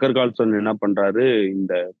டக்கர் கார்ல்சன் என்ன பண்றாரு,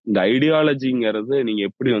 இந்த இந்த ஐடியாலஜிங்கிறது நீங்க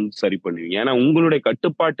எப்படி வந்து சரி பண்ணுவீங்க? ஏன்னா உங்களுடைய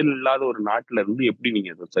கட்டுப்பாட்டில் இல்லாத ஒரு நாட்டுல இருந்து எப்படி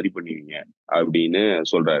நீங்க அத சரி பண்ணுவீங்க? அப்படின்னு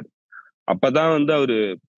சொல்றாரு. அப்பதான் வந்து அவரு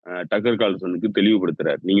டக்கர் கார்ல்சனுக்கு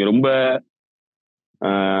தெளிவுபடுத்துறாரு. நீங்க ரொம்ப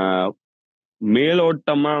அ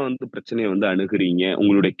மேலோட்டமா வந்து பிரச்சனைய வந்து அணுகுறீங்க.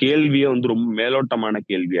 உங்களுடைய கேள்வியே வந்து ரொம்ப மேலோட்டமான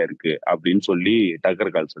கேள்வியா இருக்கு அப்படின்னு சொல்லி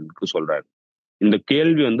டக்கர் கார்ல்சனுக்கு சொல்றாரு. இந்த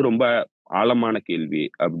கேள்வி வந்து ரொம்ப ஆழமான கேள்வி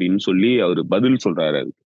அப்படின்னு சொல்லி அவரு பதில் சொல்றாரு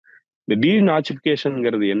அதுக்கு. இந்த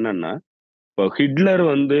டீநாசிஃபிகேஷன்ங்கிறது என்னன்னா, இப்போ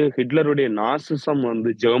ஹிட்லருடைய நாசிசம்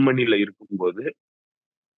வந்து ஜெர்மனில இருக்கும்போது,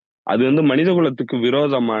 அது வந்து மனித குலத்துக்கு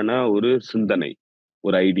விரோதமான ஒரு சிந்தனை,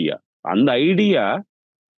 ஒரு ஐடியா. அந்த ஐடியா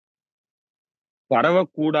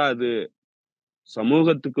பரவக்கூடாது.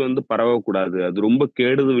 சமூகத்துக்கு வந்து பரவக்கூடாது. அது ரொம்ப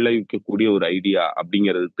கேடுது விளைவிக்கக்கூடிய ஒரு ஐடியா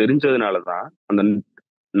அப்படிங்கிறது தெரிஞ்சதுனால தான், அந்த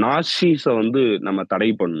நாசிஸ வந்து நம்ம தடை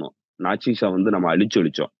பண்ணோம். நாசிஸ வந்து நம்ம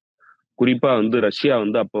அழிச்சொழிச்சோம். குறிப்பா வந்து ரஷ்யா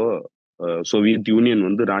வந்து அப்போ சோவியத் யூனியன்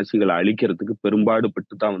வந்து நாசிகள அழிக்கிறதுக்கு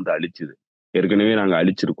பெரும்பாடுபட்டு தான் வந்து அழிச்சுது. ஏற்கனவே நாங்க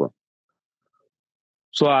அழிச்சிருக்கோம்.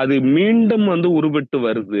 சோ அது மீண்டும் வந்து உருப்பெட்டு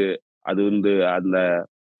வருது. அது வந்து அந்த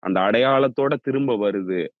அந்த அடையாளத்தோட திரும்ப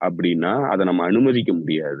வருது அப்படின்னா, அத நம்ம அனுமதிக்க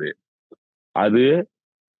முடியாது. அது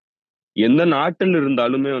எந்த நாட்டில்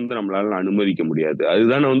இருந்தாலுமே வந்து நம்மளால அனுமதிக்க முடியாது.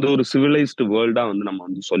 அதுதானே வந்து ஒரு சிவிலைஸ்டு வேர்ல்டா வந்து நம்ம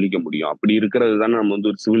வந்து சொல்லிக்க முடியும். அப்படி இருக்கிறது தானே நம்ம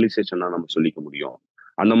வந்து ஒரு சிவிலைசேஷனா நம்ம சொல்லிக்க முடியும்.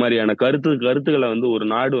 அந்த மாரியான கருத்துக்கள வந்து ஒரு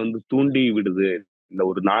நாடு வந்து தூண்டி விடுது. இல்ல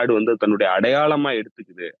ஒரு நாடு வந்து தன்னுடைய அடையாளமா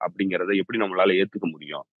எடுத்துக்குது அப்படிங்கிறத எப்படி நம்மளால ஏத்துக்க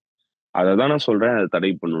முடியும்? அததான் நான் சொல்றேன். அத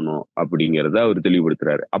தடை பண்ணணும் அப்படிங்கிறத அவரு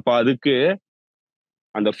தெளிவுபடுத்துறாரு. அப்ப அதுக்கு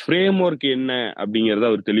அந்த ஃப்ரேம் வொர்க் என்ன அப்படிங்கிறத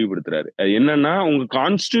அவர் தெளிவுபடுத்துறாரு. அது என்னன்னா, உங்க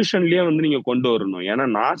கான்ஸ்டிடியூஷன்லயே வந்து நீங்க கொண்டு வரணும். ஏன்னா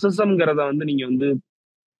நாசிசம்ங்கிறத வந்து நீங்க வந்து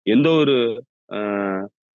எந்த ஒரு அ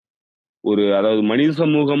ஒரு அதாவது மனித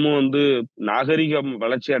சமூகமும் வந்து நாகரிகம்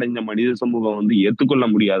வளர்ச்சி அடைந்த மனித சமூகம் வந்து ஏத்துக்கொள்ள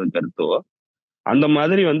முடியாத கருத்தோ, அந்த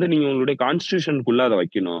மாதிரி வந்து நீங்க உங்களுடைய கான்ஸ்டிடியூஷனுக்குள்ள அத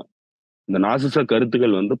வைக்கணும். இந்த நாசிச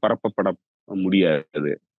கருத்துக்கள் வந்து பரப்பப்பட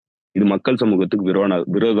முடியாது. இது மக்கள் சமூகத்துக்கு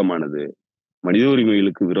விரோதமானது. மனித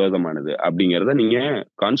உரிமைகளுக்கு விரோதமானது அப்படிங்கிறத நீங்க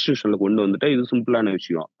கான்ஸ்டிடியூஷன்ல கொண்டு வந்துட்டா இது சிம்பிளான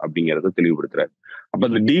விஷயம் அப்படிங்கிறத தெளிவுபடுத்துறாரு. அப்ப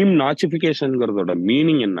இந்த நாச்சிபிகேஷன்ங்கிறதோட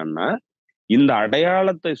மீனிங் என்னன்னா, இந்த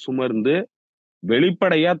அடையாளத்தை சுமர்ந்து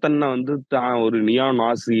வெளிப்படையா தன்னை வந்து தான் ஒரு நியோ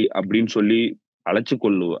நாசி அப்படின்னு சொல்லி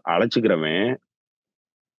அழைச்சுக்கிறவன்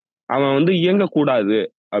அவன் வந்து இயங்கக்கூடாது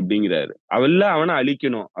அப்படிங்கிறாரு. அவனை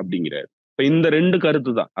அழிக்கணும் அப்படிங்கிறாரு. இப்ப இந்த 2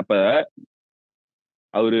 கருத்து தான். அப்ப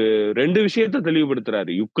அவரு 2 விஷயத்த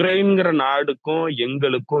தெளிவுபடுத்துறாரு. யுக்ரைன்ங்கிற நாடுக்கும்,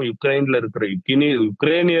 எங்களுக்கும் யுக்ரைன்ல இருக்கிற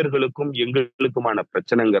யுக்ரேனியர்களுக்கும் எங்களுக்குமான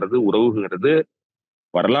பிரச்சனைங்கிறது, உறவுங்கிறது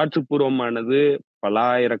வரலாற்று பூர்வமானது. பல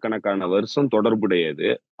ஆயிரக்கணக்கான வருஷம் தொடர்புடையது.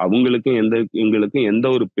 அவங்களுக்கும் எங்களுக்கும் எந்த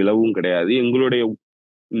ஒரு பிளவும் கிடையாது. எங்களுடைய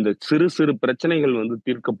இந்த சிறு சிறு பிரச்சனைகள் வந்து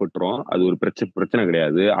தீர்க்கப்பட்டுரும். அது ஒரு பிரச்சனை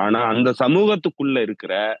கிடையாது. ஆனா அந்த சமூகத்துக்குள்ள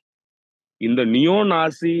இருக்கிற இந்த நியோ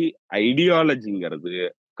நாசி ஐடியாலஜிங்கிறது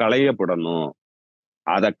களையப்படணும்.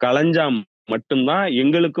 அத களைஞ்சா மட்டும்தான்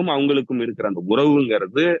எங்களுக்கும் அவங்களுக்கும் இருக்கிற அந்த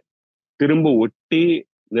உறவுங்கிறது திரும்ப ஒட்டி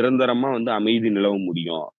நிரந்தரமா வந்து அமைதி நிலவ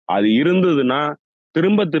முடியும். அது இருந்ததுன்னா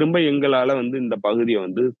திரும்ப திரும்ப எங்களால வந்து இந்த பகுதியை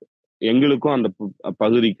வந்து எங்களுக்கும் அந்த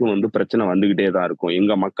பகுதிக்கும் வந்து பிரச்சனை வந்துகிட்டே தான் இருக்கும்.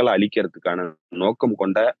 எங்க மக்களை அழிக்கிறதுக்கான நோக்கம்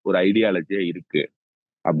கொண்ட ஒரு ஐடியாலஜியே இருக்கு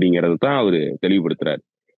அப்படிங்கறது தான் அவரு தெளிவுபடுத்துறாரு.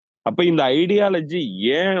 அப்ப இந்த ஐடியாலஜி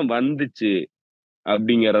ஏன் வந்துச்சு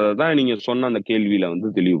அப்படிங்கறத தான் நீங்க சொன்ன அந்த கேள்வியில வந்து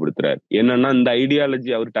தெளிவுபடுத்துறாரு. என்னன்னா இந்த ஐடியாலஜி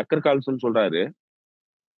அவர் டக்கர் கால்சன் சொல்றாரு.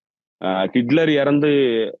 ஹிட்லர் இறந்து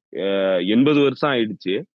 80 வருஷம்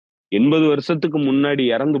ஆயிடுச்சு. 80 வருஷத்துக்கு முன்னாடி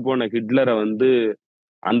இறந்து போன ஹிட்லரை வந்து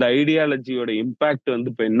அந்த ஐடியாலஜியோட இம்பாக்ட் வந்து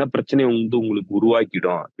இப்ப என்ன பிரச்சனையை வந்து உங்களுக்கு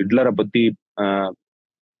உருவாக்கிடும். ஹிட்லரை பத்தி ஆஹ்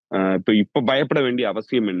இப்ப பயப்பட வேண்டிய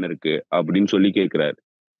அவசியம் என்ன இருக்கு அப்படின்னு சொல்லி கேட்கிறாரு.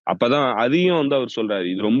 அப்பதான் அதையும் வந்து அவர் சொல்றாரு.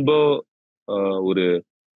 இது ரொம்ப ஒரு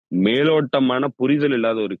மேலோட்டமான புரிதல்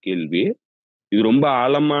இல்லாத ஒரு கேள்வி. இது ரொம்ப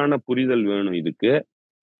ஆழமான புரிதல் வேணும் இதுக்கு.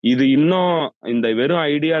 இது இன்னும் இந்த வெறும்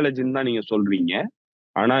ஐடியாலஜின்னு தான் நீங்க சொல்றீங்க.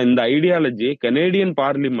 ஆனா இந்த ஐடியாலஜி கனேடியன்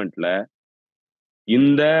பார்லிமெண்ட்ல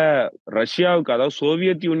இந்த ரஷ்யாவுக்கு, அதாவது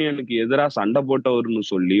சோவியத் யூனியனுக்கு எதிரா சண்டை போட்டவர்னு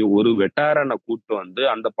சொல்லி ஒரு வெட்டாரனை கூட்டு வந்து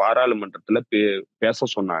அந்த பாராளுமன்றத்துல பேச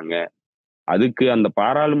சொன்னாங்க. அதுக்கு அந்த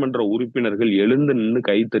பாராளுமன்ற உறுப்பினர்கள் எழுந்து நின்னு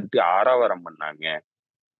கைத்தட்டி ஆரவாரம் பண்ணாங்க.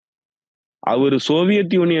 அவரு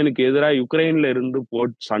சோவியத் யூனியனுக்கு எதிரா யுக்ரைன்ல இருந்து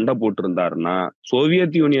சண்டை போட்டிருந்தாருன்னா,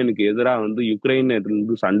 சோவியத் யூனியனுக்கு எதிரா வந்து யுக்ரைன்ல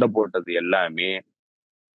இருந்து சண்டை போட்டது எல்லாமே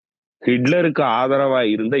ஹிட்லருக்கு ஆதரவா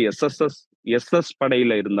இருந்த எஸ்எஸ்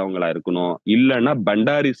படையில இருந்தவங்களா இருக்கணும். இல்லைன்னா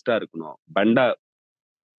பண்டாரிஸ்டா இருக்கணும்.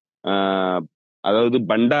 ஆஹ் அதாவது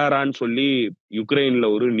பண்டாரான்னு சொல்லி யுக்ரைன்ல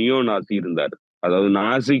ஒரு நியோ நாசி இருந்தார். அதாவது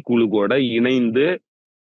நாசி குழு கூட இணைந்து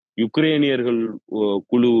யுக்ரேனியர்கள்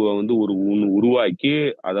குழுவை வந்து உருவாக்கி,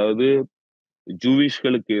 அதாவது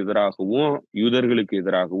ஜூவிஷ்களுக்கு எதிராகவும், யூதர்களுக்கு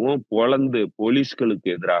எதிராகவும், போலிஸ்களுக்கு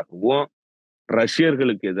எதிராகவும்,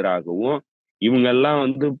 ரஷ்யர்களுக்கு எதிராகவும், இவங்க எல்லாம்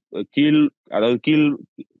வந்து கீழ் அதாவது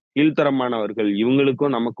கீழ்த்தரமானவர்கள்.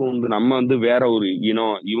 இவங்களுக்கும் நமக்கும் வந்து நம்ம வந்து வேற ஒரு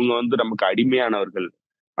இனம். இவங்க வந்து நமக்கு அடிமையானவர்கள்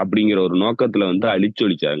அப்படிங்கிற ஒரு நோக்கத்துல வந்து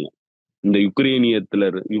அழிச்சொழிச்சாங்க இந்த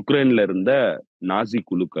யுக்ரைன்ல இருந்த நாசி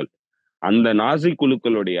குழுக்கள். அந்த நாசி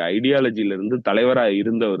குழுக்களுடைய ஐடியாலஜில இருந்து தலைவரா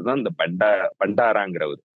இருந்தவர் தான் இந்த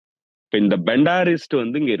பண்டாராங்கிறவர். இப்ப இந்த பெண்டாரிஸ்ட்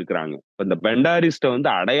வந்து இங்க இருக்கிறாங்க. இப்ப இந்த பெண்டாரிஸ்ட வந்து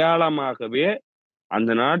அடையாளமாகவே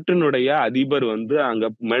அந்த நாட்டினுடைய அதிபர் வந்து அங்க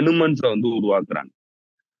மெனுமெண்ட்ஸ வந்து உருவாக்குறாங்க.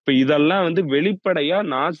 இப்ப இதெல்லாம் வந்து வெளிப்படையா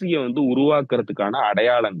நாசிய வந்து உருவாக்குறதுக்கான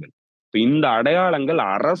அடையாளங்கள். இப்ப இந்த அடையாளங்கள்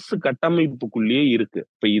அரசு கட்டமைப்புக்குள்ளேயே இருக்கு.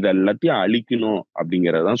 இப்ப இது எல்லாத்தையும் அழிக்கணும்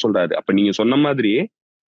அப்படிங்கறதான் சொல்றாரு. அப்ப நீங்க சொன்ன மாதிரி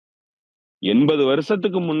 80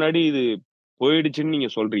 வருஷத்துக்கு முன்னாடி இது போயிடுச்சுன்னு நீங்க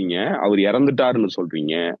சொல்றீங்க. அவர் இறந்துட்டாருன்னு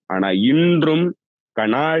சொல்றீங்க. ஆனா இன்றும்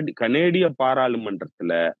கனேடிய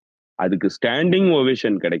பாராளுமன்றத்துல அதுக்கு ஸ்டாண்டிங்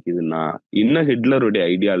ஓவேஷன் கிடைக்குதுன்னா, இன்னும் ஹிட்லருடைய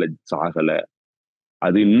ஐடியாலஜி சாகல.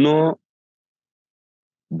 அது இன்னும்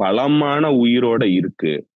பலமான உயிரோட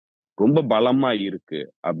இருக்கு. ரொம்ப பலமா இருக்கு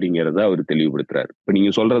அப்படிங்கிறத அவர் தெளிவுபடுத்துறாரு. இப்ப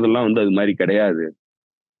நீங்க சொல்றதெல்லாம் வந்து அது மாதிரி கிடையாது.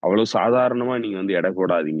 அவ்வளவு சாதாரணமா நீங்க வந்து எடை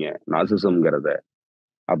போடாதீங்க நாசிசம்ங்கிறத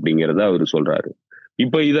அப்படிங்கிறத அவரு சொல்றாரு.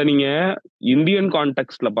 இப்ப இத நீங்க இந்தியன்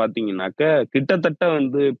கான்டெக்ட்ல பாத்தீங்கன்னாக்க கிட்டத்தட்ட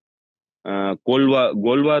வந்து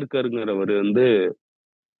கோல்வார்கருங்கிறவர் வந்து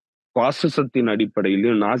பாசிசத்தின்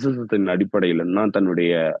அடிப்படையிலும் நாசிசத்தின் அடிப்படையிலும் தான்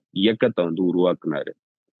தன்னுடைய இயக்கத்தை வந்து உருவாக்குனாரு.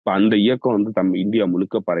 இப்ப அந்த இயக்கம் வந்து இந்தியா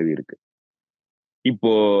முழுக்க பரவி இருக்கு.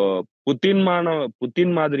 இப்போ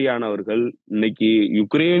புத்தின் மாதிரியானவர்கள் இன்னைக்கு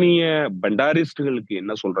யுக்ரேனிய பண்டாரிஸ்டுகளுக்கு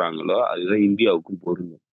என்ன சொல்றாங்களோ அதுதான் இந்தியாவுக்கும்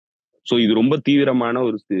பொருந்தும். சோ இது ரொம்ப தீவிரமான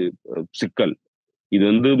ஒரு சிக்கல். இது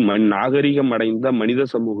வந்து நாகரிகம் அடைந்த மனித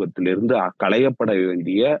சமூகத்திலிருந்து களையப்பட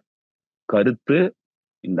வேண்டிய கருத்து.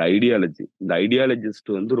 இந்த ஐடியாலஜிஸ்ட்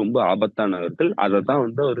வந்து ரொம்ப ஆபத்தானவர்கள். அதை தான்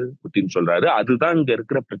வந்து அவரு புத்தின் சொல்றாரு. அதுதான் இங்க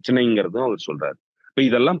இருக்கிற பிரச்சனைங்கிறதும் அவர் சொல்றாரு. இப்ப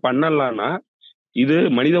இதெல்லாம் பண்ணலாம்னா இது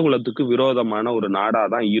மனித குலத்துக்கு விரோதமான ஒரு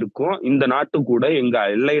நாடாதான் இருக்கும். இந்த நாட்டு கூட எங்க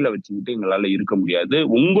எல்லையில வச்சுக்கிட்டு எங்களால இருக்க முடியாது.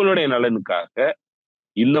 உங்களுடைய நலனுக்காக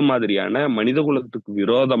இந்த மாதிரியான மனித குலத்துக்கு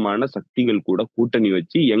விரோதமான சக்திகள் கூட கூட்டணி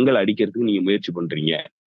வச்சு எங்களை அடிக்கிறதுக்கு நீங்க முயற்சி பண்றீங்க.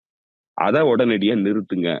 அதை உடனடியா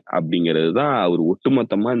நிறுத்துங்க அப்படிங்கிறது தான் அவர்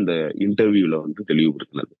ஒட்டுமொத்தமா இந்த இன்டர்வியூல வந்து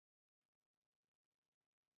தெளிவுபடுத்தினது.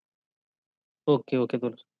 ஓகே, ஓகே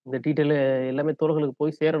தோழர். இந்த டீட்டெயிலு எல்லாமே தோழர்களுக்கு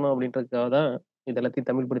போய் சேரணும் அப்படின்றதுக்காக தான் இது எல்லாத்தையும்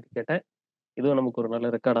தமிழ்படுத்தி கேட்டேன். இதுவும் நமக்கு ஒரு நல்ல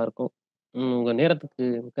ரெக்கார்டா இருக்கும். உங்க நேரத்துக்கு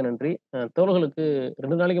மிக்க நன்றி. தோழர்களுக்கு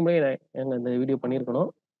 2 நாளைக்கு முன்னாடி நாங்க இந்த வீடியோ பண்ணியிருக்கணும்.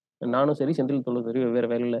 நானும் சரி, செந்தில் தோழரும் சரி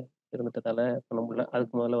வெவ்வேறு வேலையில இருந்துட்டதால பண்ண முடியல.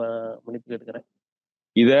 அதுக்கு முதல்ல மன்னிப்பு கேட்டுக்கிறேன்.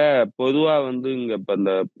 இத பொதுவா வந்து இங்க இப்ப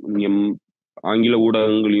இந்த நீங்க ஆங்கில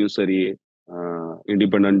ஊடகங்களையும் சரி, அ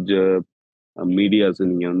இண்டிபெண்டன்ட் மீடியாஸ்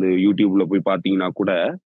நீங்க வந்து YouTubeல போய் பார்த்தீங்கன்னா கூட,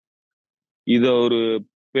 இத ஒரு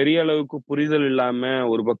பெரிய அளவுக்கு புரிதல் இல்லாம,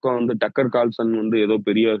 ஒரு பக்கம் வந்து டக்கர் கால்சன் வந்து ஏதோ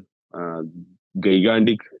பெரிய அ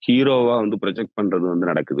கைகாண்டிக் ஹீரோவா வந்து ப்ரொஜெக்ட் பண்றது வந்து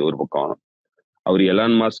நடக்குது ஒரு பக்கம். அவரு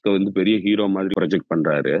எலான் மாஸ்க்க வந்து பெரிய ஹீரோ மாதிரி ப்ரொஜெக்ட்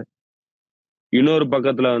பண்றாரு. இன்னொரு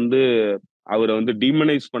பக்கத்துல வந்து அவர வந்து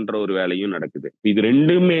டீமனைஸ் பண்ற ஒரு வேலையும் நடக்குது. இது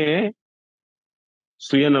 2மே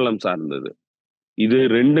சுயநலம் சார்ந்தது. இது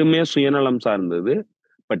 2மே சுயநலம் சார்ந்தது.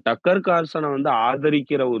 இப்ப டக்கர் கார்சன வந்து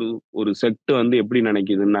ஆதரிக்கிற ஒரு ஒரு செக்ட் வந்து எப்படி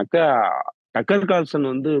நினைக்குதுன்னாக்கா, டக்கர் கார்சன்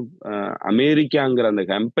வந்து அ அமெரிக்காங்கிற அந்த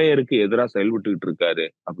எம்பையருக்கு எதிரா செயல்பட்டுக்கிட்டு இருக்காரு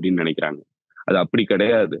அப்படின்னு நினைக்கிறாங்க. அது அப்படி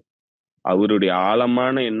கிடையாது. அவருடைய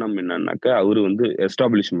ஆழமான எண்ணம் என்னன்னாக்கா, அவரு வந்து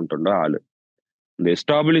எஸ்டாபிலிஷ்மென்ட்டோட ஆளு. இந்த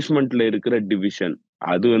எஸ்டாபிலிஷ்மென்ட்ல இருக்கிற டிவிஷன்,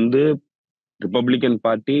 அது வந்து ரிப்பப்ளிகன்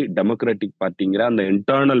பார்ட்டி, டெமோக்ராட்டிக் பார்ட்டிங்கிற அந்த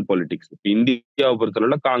இன்டர்னல் பாலிடிக்ஸ். இப்ப இந்தியாவ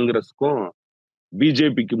பொறுத்தளவுல காங்கிரஸ்க்கும்,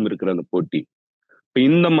 பிஜேபிக்கும் இருக்கிற அந்த போட்டி. இப்ப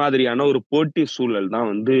இந்த மாதிரியான ஒரு போட்டி சூழல் தான்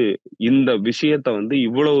வந்து இந்த விஷயத்த வந்து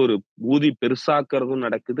இவ்வளவு ஒரு ஊதி பெருசாக்குறதும்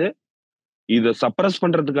நடக்குது. இத சப்ரஸ்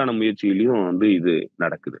பண்றதுக்கான முயற்சியிலயும் வந்து இது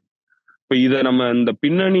நடக்குது. இப்ப இத நம்ம இந்த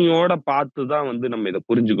பின்னணியோட பார்த்து தான் வந்து நம்ம இத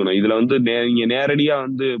புரிஞ்சுக்கணும். இதுல வந்து நீங்க நேரடியா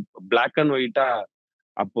வந்து பிளாக் அண்ட் ஒயிட்டா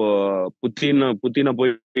அப்போ புத்தின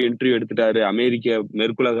போய் இன்டர்வியூ எடுத்துட்டாரு. அமெரிக்க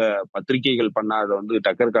மேற்குலக பத்திரிகைகள் பண்ணாத வந்து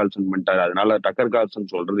டக்கர் கார்ல்சன் பண்ணிட்டாரு. அதனால டக்கர்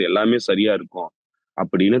கார்ல்சன் சொல்றது எல்லாமே சரியா இருக்கும்.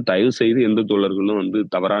 அப்படின்னு தயவு செய்து எந்த தோழர்களும் வந்து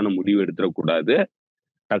தவறான முடிவு எடுத்துறக்கூடாது.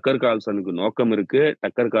 டக்கர் கார்ல்சனுக்கு நோக்கம் இருக்கு.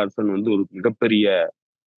 டக்கர் கார்ல்சன் வந்து ஒரு மிகப்பெரிய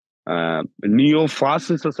அ நியோ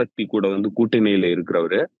பாசிச சக்தி கூட வந்து கூட்டணியில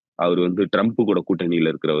இருக்கிறவரு. அவரு வந்து ட்ரம்ப் கூட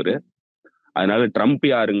கூட்டணியில இருக்கிறவரு. அதனால ட்ரம்ப்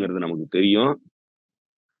யாருங்கிறது நமக்கு தெரியும்.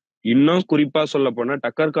 இன்னும் குறிப்பா சொல்லப்போனா,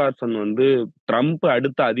 டக்கர் கார்சன் வந்து ட்ரம்ப்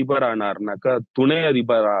அடுத்த அதிபர் ஆனாருனாக்கா, துணை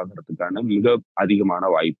அதிபர் ஆகுறதுக்கான மிக அதிகமான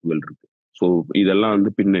வாய்ப்புகள் இருக்கு. ஸோ இதெல்லாம்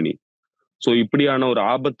வந்து பின்னணி. ஸோ இப்படியான ஒரு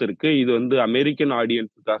ஆபத்து இருக்கு. இது வந்து அமெரிக்கன்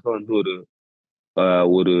ஆடியன்ஸுக்காக வந்து ஒரு அ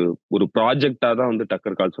ஒரு ஒரு ப்ராஜெக்ட்டா தான் வந்து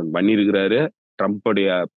டக்கர் கார்ல்சன் பண்ணியிருக்கிறாரு. ட்ரம்புடைய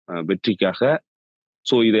வெற்றிக்காக.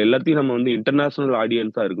 ஸோ இத எல்லாத்தையும் நம்ம வந்து இன்டர்நேஷனல்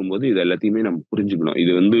ஆடியன்ஸா இருக்கும்போது, இது எல்லாத்தையுமே நம்ம புரிஞ்சுக்கணும்.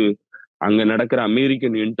 இது வந்து அங்க நடக்கிற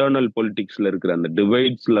அமெரிக்கன் இன்டர்னல் பொலிடிக்ஸ்ல இருக்கிற அந்த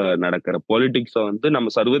டிவைட்ஸ்ல நடக்கிற பொலிடிக்ஸ வந்து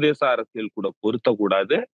நம்ம சர்வதேச அரசியல் கூட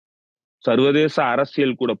பொருத்தக்கூடாது. சர்வதேச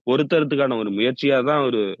அரசியல் கூட பொருத்துறதுக்கான ஒரு முயற்சியா தான்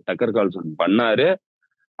அவரு டக்கர் கார்ல்சன் பண்ணாரு.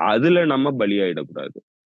 அதுல நம்ம பலியாயிடக்கூடாது.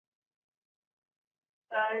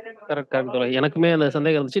 கரெக்ட், கரெக்ட் தோழர். எனக்குமே அந்த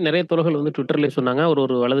சந்தேகம் இருந்துச்சு. நெறைய தோழர்கள் வந்து Twitterலயே சொன்னாங்க. அவரு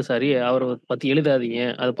ஒரு வலதுசாரி. அவர பத்தி எழுதாதீங்க.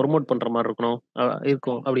 அத ப்ரமோட் பண்ற மாரி இருக்கணும்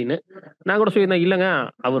இருக்கும் அப்படின்னு. நான் கூட சொல்லியிருந்தேன், இல்லங்க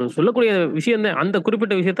அவரு சொல்லக்கூடிய விஷயம் தான் அந்த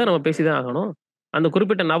குறிப்பிட்ட விஷயத்த நம்ம பேசி தான் ஆகணும். அந்த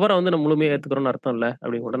குறிப்பிட்ட நபர வந்து நம்ம முழுமையா ஏத்துக்கிறோம்னு அர்த்தம் இல்ல.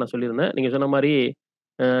 அப்படின்னு கூட நான் சொல்லியிருந்தேன். நீங்க சொன்ன மாரி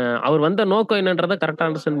அவர் வந்த நோக்கம் என்னன்றத கரெக்ட்டா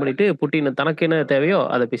அண்டர்ஸ்டாண்ட் பண்ணிட்டு, புட்டின் தனக்கு என்ன தேவையோ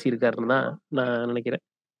அத பேசியிருக்காருன்னு தான் நான் நெனைக்கிறேன்.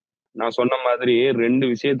 நான் சொன்ன மாதிரி 2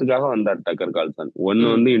 விஷயத்துக்காக வந்தார் டக்கர் கார்ல்சன். ஒண்ணு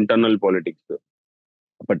ம். வந்து இன்டர்னல் பாலிடிக்ஸ்.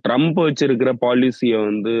 அப்ப ட்ரம்ப் வச்சிருக்கிற பாலிசிய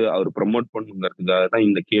வந்து அவர் ப்ரமோட் பண்ணணுங்கிறதுக்காக தான்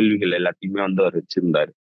இந்த கேள்விகள் எல்லாத்தையுமே வந்து அவர்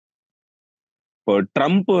வச்சிருந்தாரு. இப்போ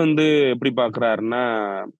ட்ரம்ப் வந்து எப்படி பார்க்குறாருன்னா,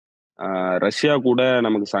 அ ரஷ்யா கூட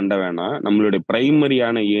நமக்கு சண்டை வேணாம். நம்மளுடைய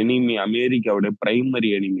பிரைமரியான எனிமி அமெரிக்காவுடைய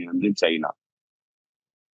பிரைமரி எனிமி வந்து சைனா.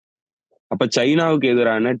 அப்ப சைனாவுக்கு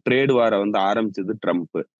எதிரான ட்ரேட் வார வந்து ஆரம்பிச்சது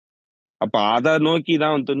ட்ரம்ப். அப்ப அத நோக்கி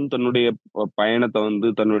தான் வந்து தன்னுடைய பயணத்த வந்து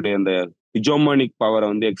தன்னுடைய அந்த ஹிஜோமானிக் பவர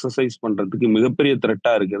வந்து எக்ஸர்சைஸ் பண்றதுக்கு மிகப்பெரிய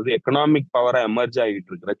த்ரெட்டா இருக்கிறது எக்கனாமிக் பவரா எமர்ஜ்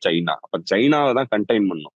ஆகிட்டு இருக்கிற சைனா. அப்ப சைனாவ தான் கன்டெயின்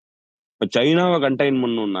பண்ணணும். இப்ப சைனாவ கன்டெயின்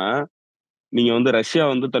பண்ணணும்னா, நீங்க வந்து ரஷ்யா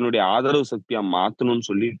வந்து தன்னுடைய ஆதரவு சக்தியா மாத்தணும்னு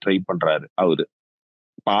சொல்லி ட்ரை பண்றாரு அவரு.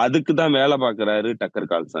 இப்ப அதுக்கு தான் வேலை பார்க்கிறாரு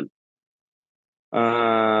டக்கர் கார்ல்சன். ஆ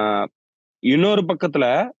இன்னொரு பக்கத்துல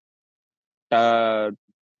ட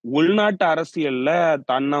உள்நாட்டு அரசியல்ல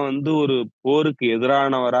தன்னை வந்து ஒரு போருக்கு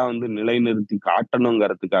எதிரானவரா வந்து நிலைநிறுத்தி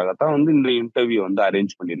காட்டணுங்கிறதுக்காக தான் வந்து இந்த இன்டர்வியூ வந்து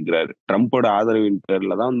அரேஞ்ச் பண்ணியிருக்கிறாரு. ட்ரம்போட ஆதரவின்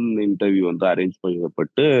பேர்ல தான் இந்த இன்டர்வியூ வந்து அரேஞ்ச்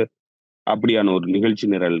செய்யப்பட்டு, அப்படியான ஒரு நிகழ்ச்சி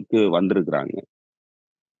நிரலுக்கு வந்திருக்கிறாங்க.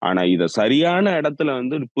 ஆனா இத சரியான இடத்துல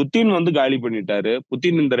வந்து புத்தின் வந்து காலி பண்ணிட்டாரு.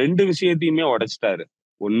 புத்தின் இந்த 2 விஷயத்தையுமே உடைச்சுட்டாரு.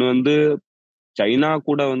 ஒண்ணு வந்து சைனா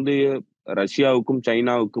கூட வந்து ரஷ்யாவுக்கும்,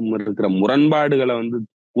 சைனாவுக்கும் இருக்கிற முரண்பாடுகள வந்து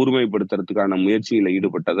கூர்மைப்படுத்துறதுக்கான முயற்சியில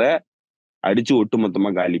ஈடுபட்டத அடிச்சு ஒட்டுமொத்தமா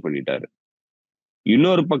காலி பண்ணிட்டாரு.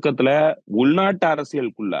 இன்னொரு பக்கத்துல உள்நாட்டு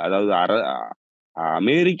அரசியலுக்குள்ள, அதாவது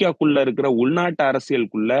அமெரிக்காக்குள்ள இருக்கிற உள்நாட்டு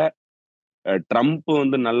அரசியலுக்குள்ள ட்ரம்ப்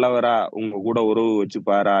வந்து நல்லவரா, உங்க கூட உறவு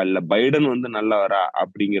வச்சுப்பாரா, இல்ல பைடன் வந்து நல்லவரா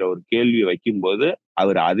அப்படிங்கிற ஒரு கேள்வி வைக்கும்போது,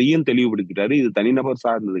 அவர் அதையும் தெளிவுபடுத்திட்டாரு. இது தனிநபர்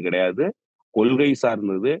சார்ந்தது கிடையாது. கொள்கை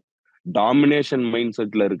சார்ந்தது. டாமினேஷன் மைண்ட்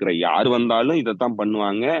செட்ல இருக்கிற யார் வந்தாலும் இதத்தான்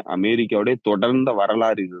பண்ணுவாங்க. அமெரிக்காவுடைய தொடர்ந்த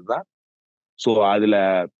வரலாறு இதுதான். சோ அதுல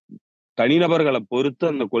தனிநபர்கள பொறுத்து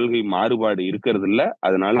அந்த கொள்கை மாறுபாடு இருக்கிறதில்ல.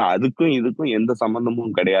 அதனால அதுக்கும் இதுக்கும் எந்த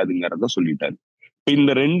சம்பந்தமும் கிடையாதுங்கிறத சொல்லிட்டாரு. இப்ப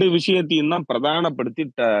இந்த 2 விஷயத்தையும் தான் பிரதானப்படுத்தி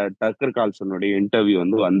டக்கர் கால்சனுடைய இன்டர்வியூ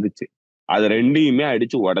வந்து வந்துச்சு. அது 2யுமே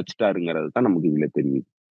அடிச்சு உடைச்சுட்டாருங்கிறது தான் நமக்கு இதுல தெரியுது.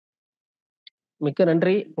 மிக்க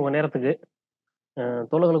நன்றி உங்க நேரத்துக்கு.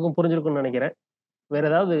 தோழர்களுக்கும் புரிஞ்சிருக்கும்னு நினைக்கிறேன். வேற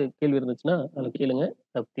ஏதாவது கேள்வி இருந்துச்சுன்னா, அதுல கேளுங்க.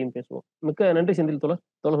 அத பத்தியும் பேசுவோம். மிக்க நன்றி செந்தில் தோழர்.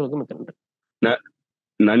 தோழர்களுக்கும் மிக்க நன்றி. ந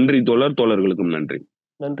நன்றி தோழர். தோழர்களுக்கும் நன்றி.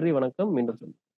 நன்றி, வணக்கம். மீண்டும் சந்திப்போம்.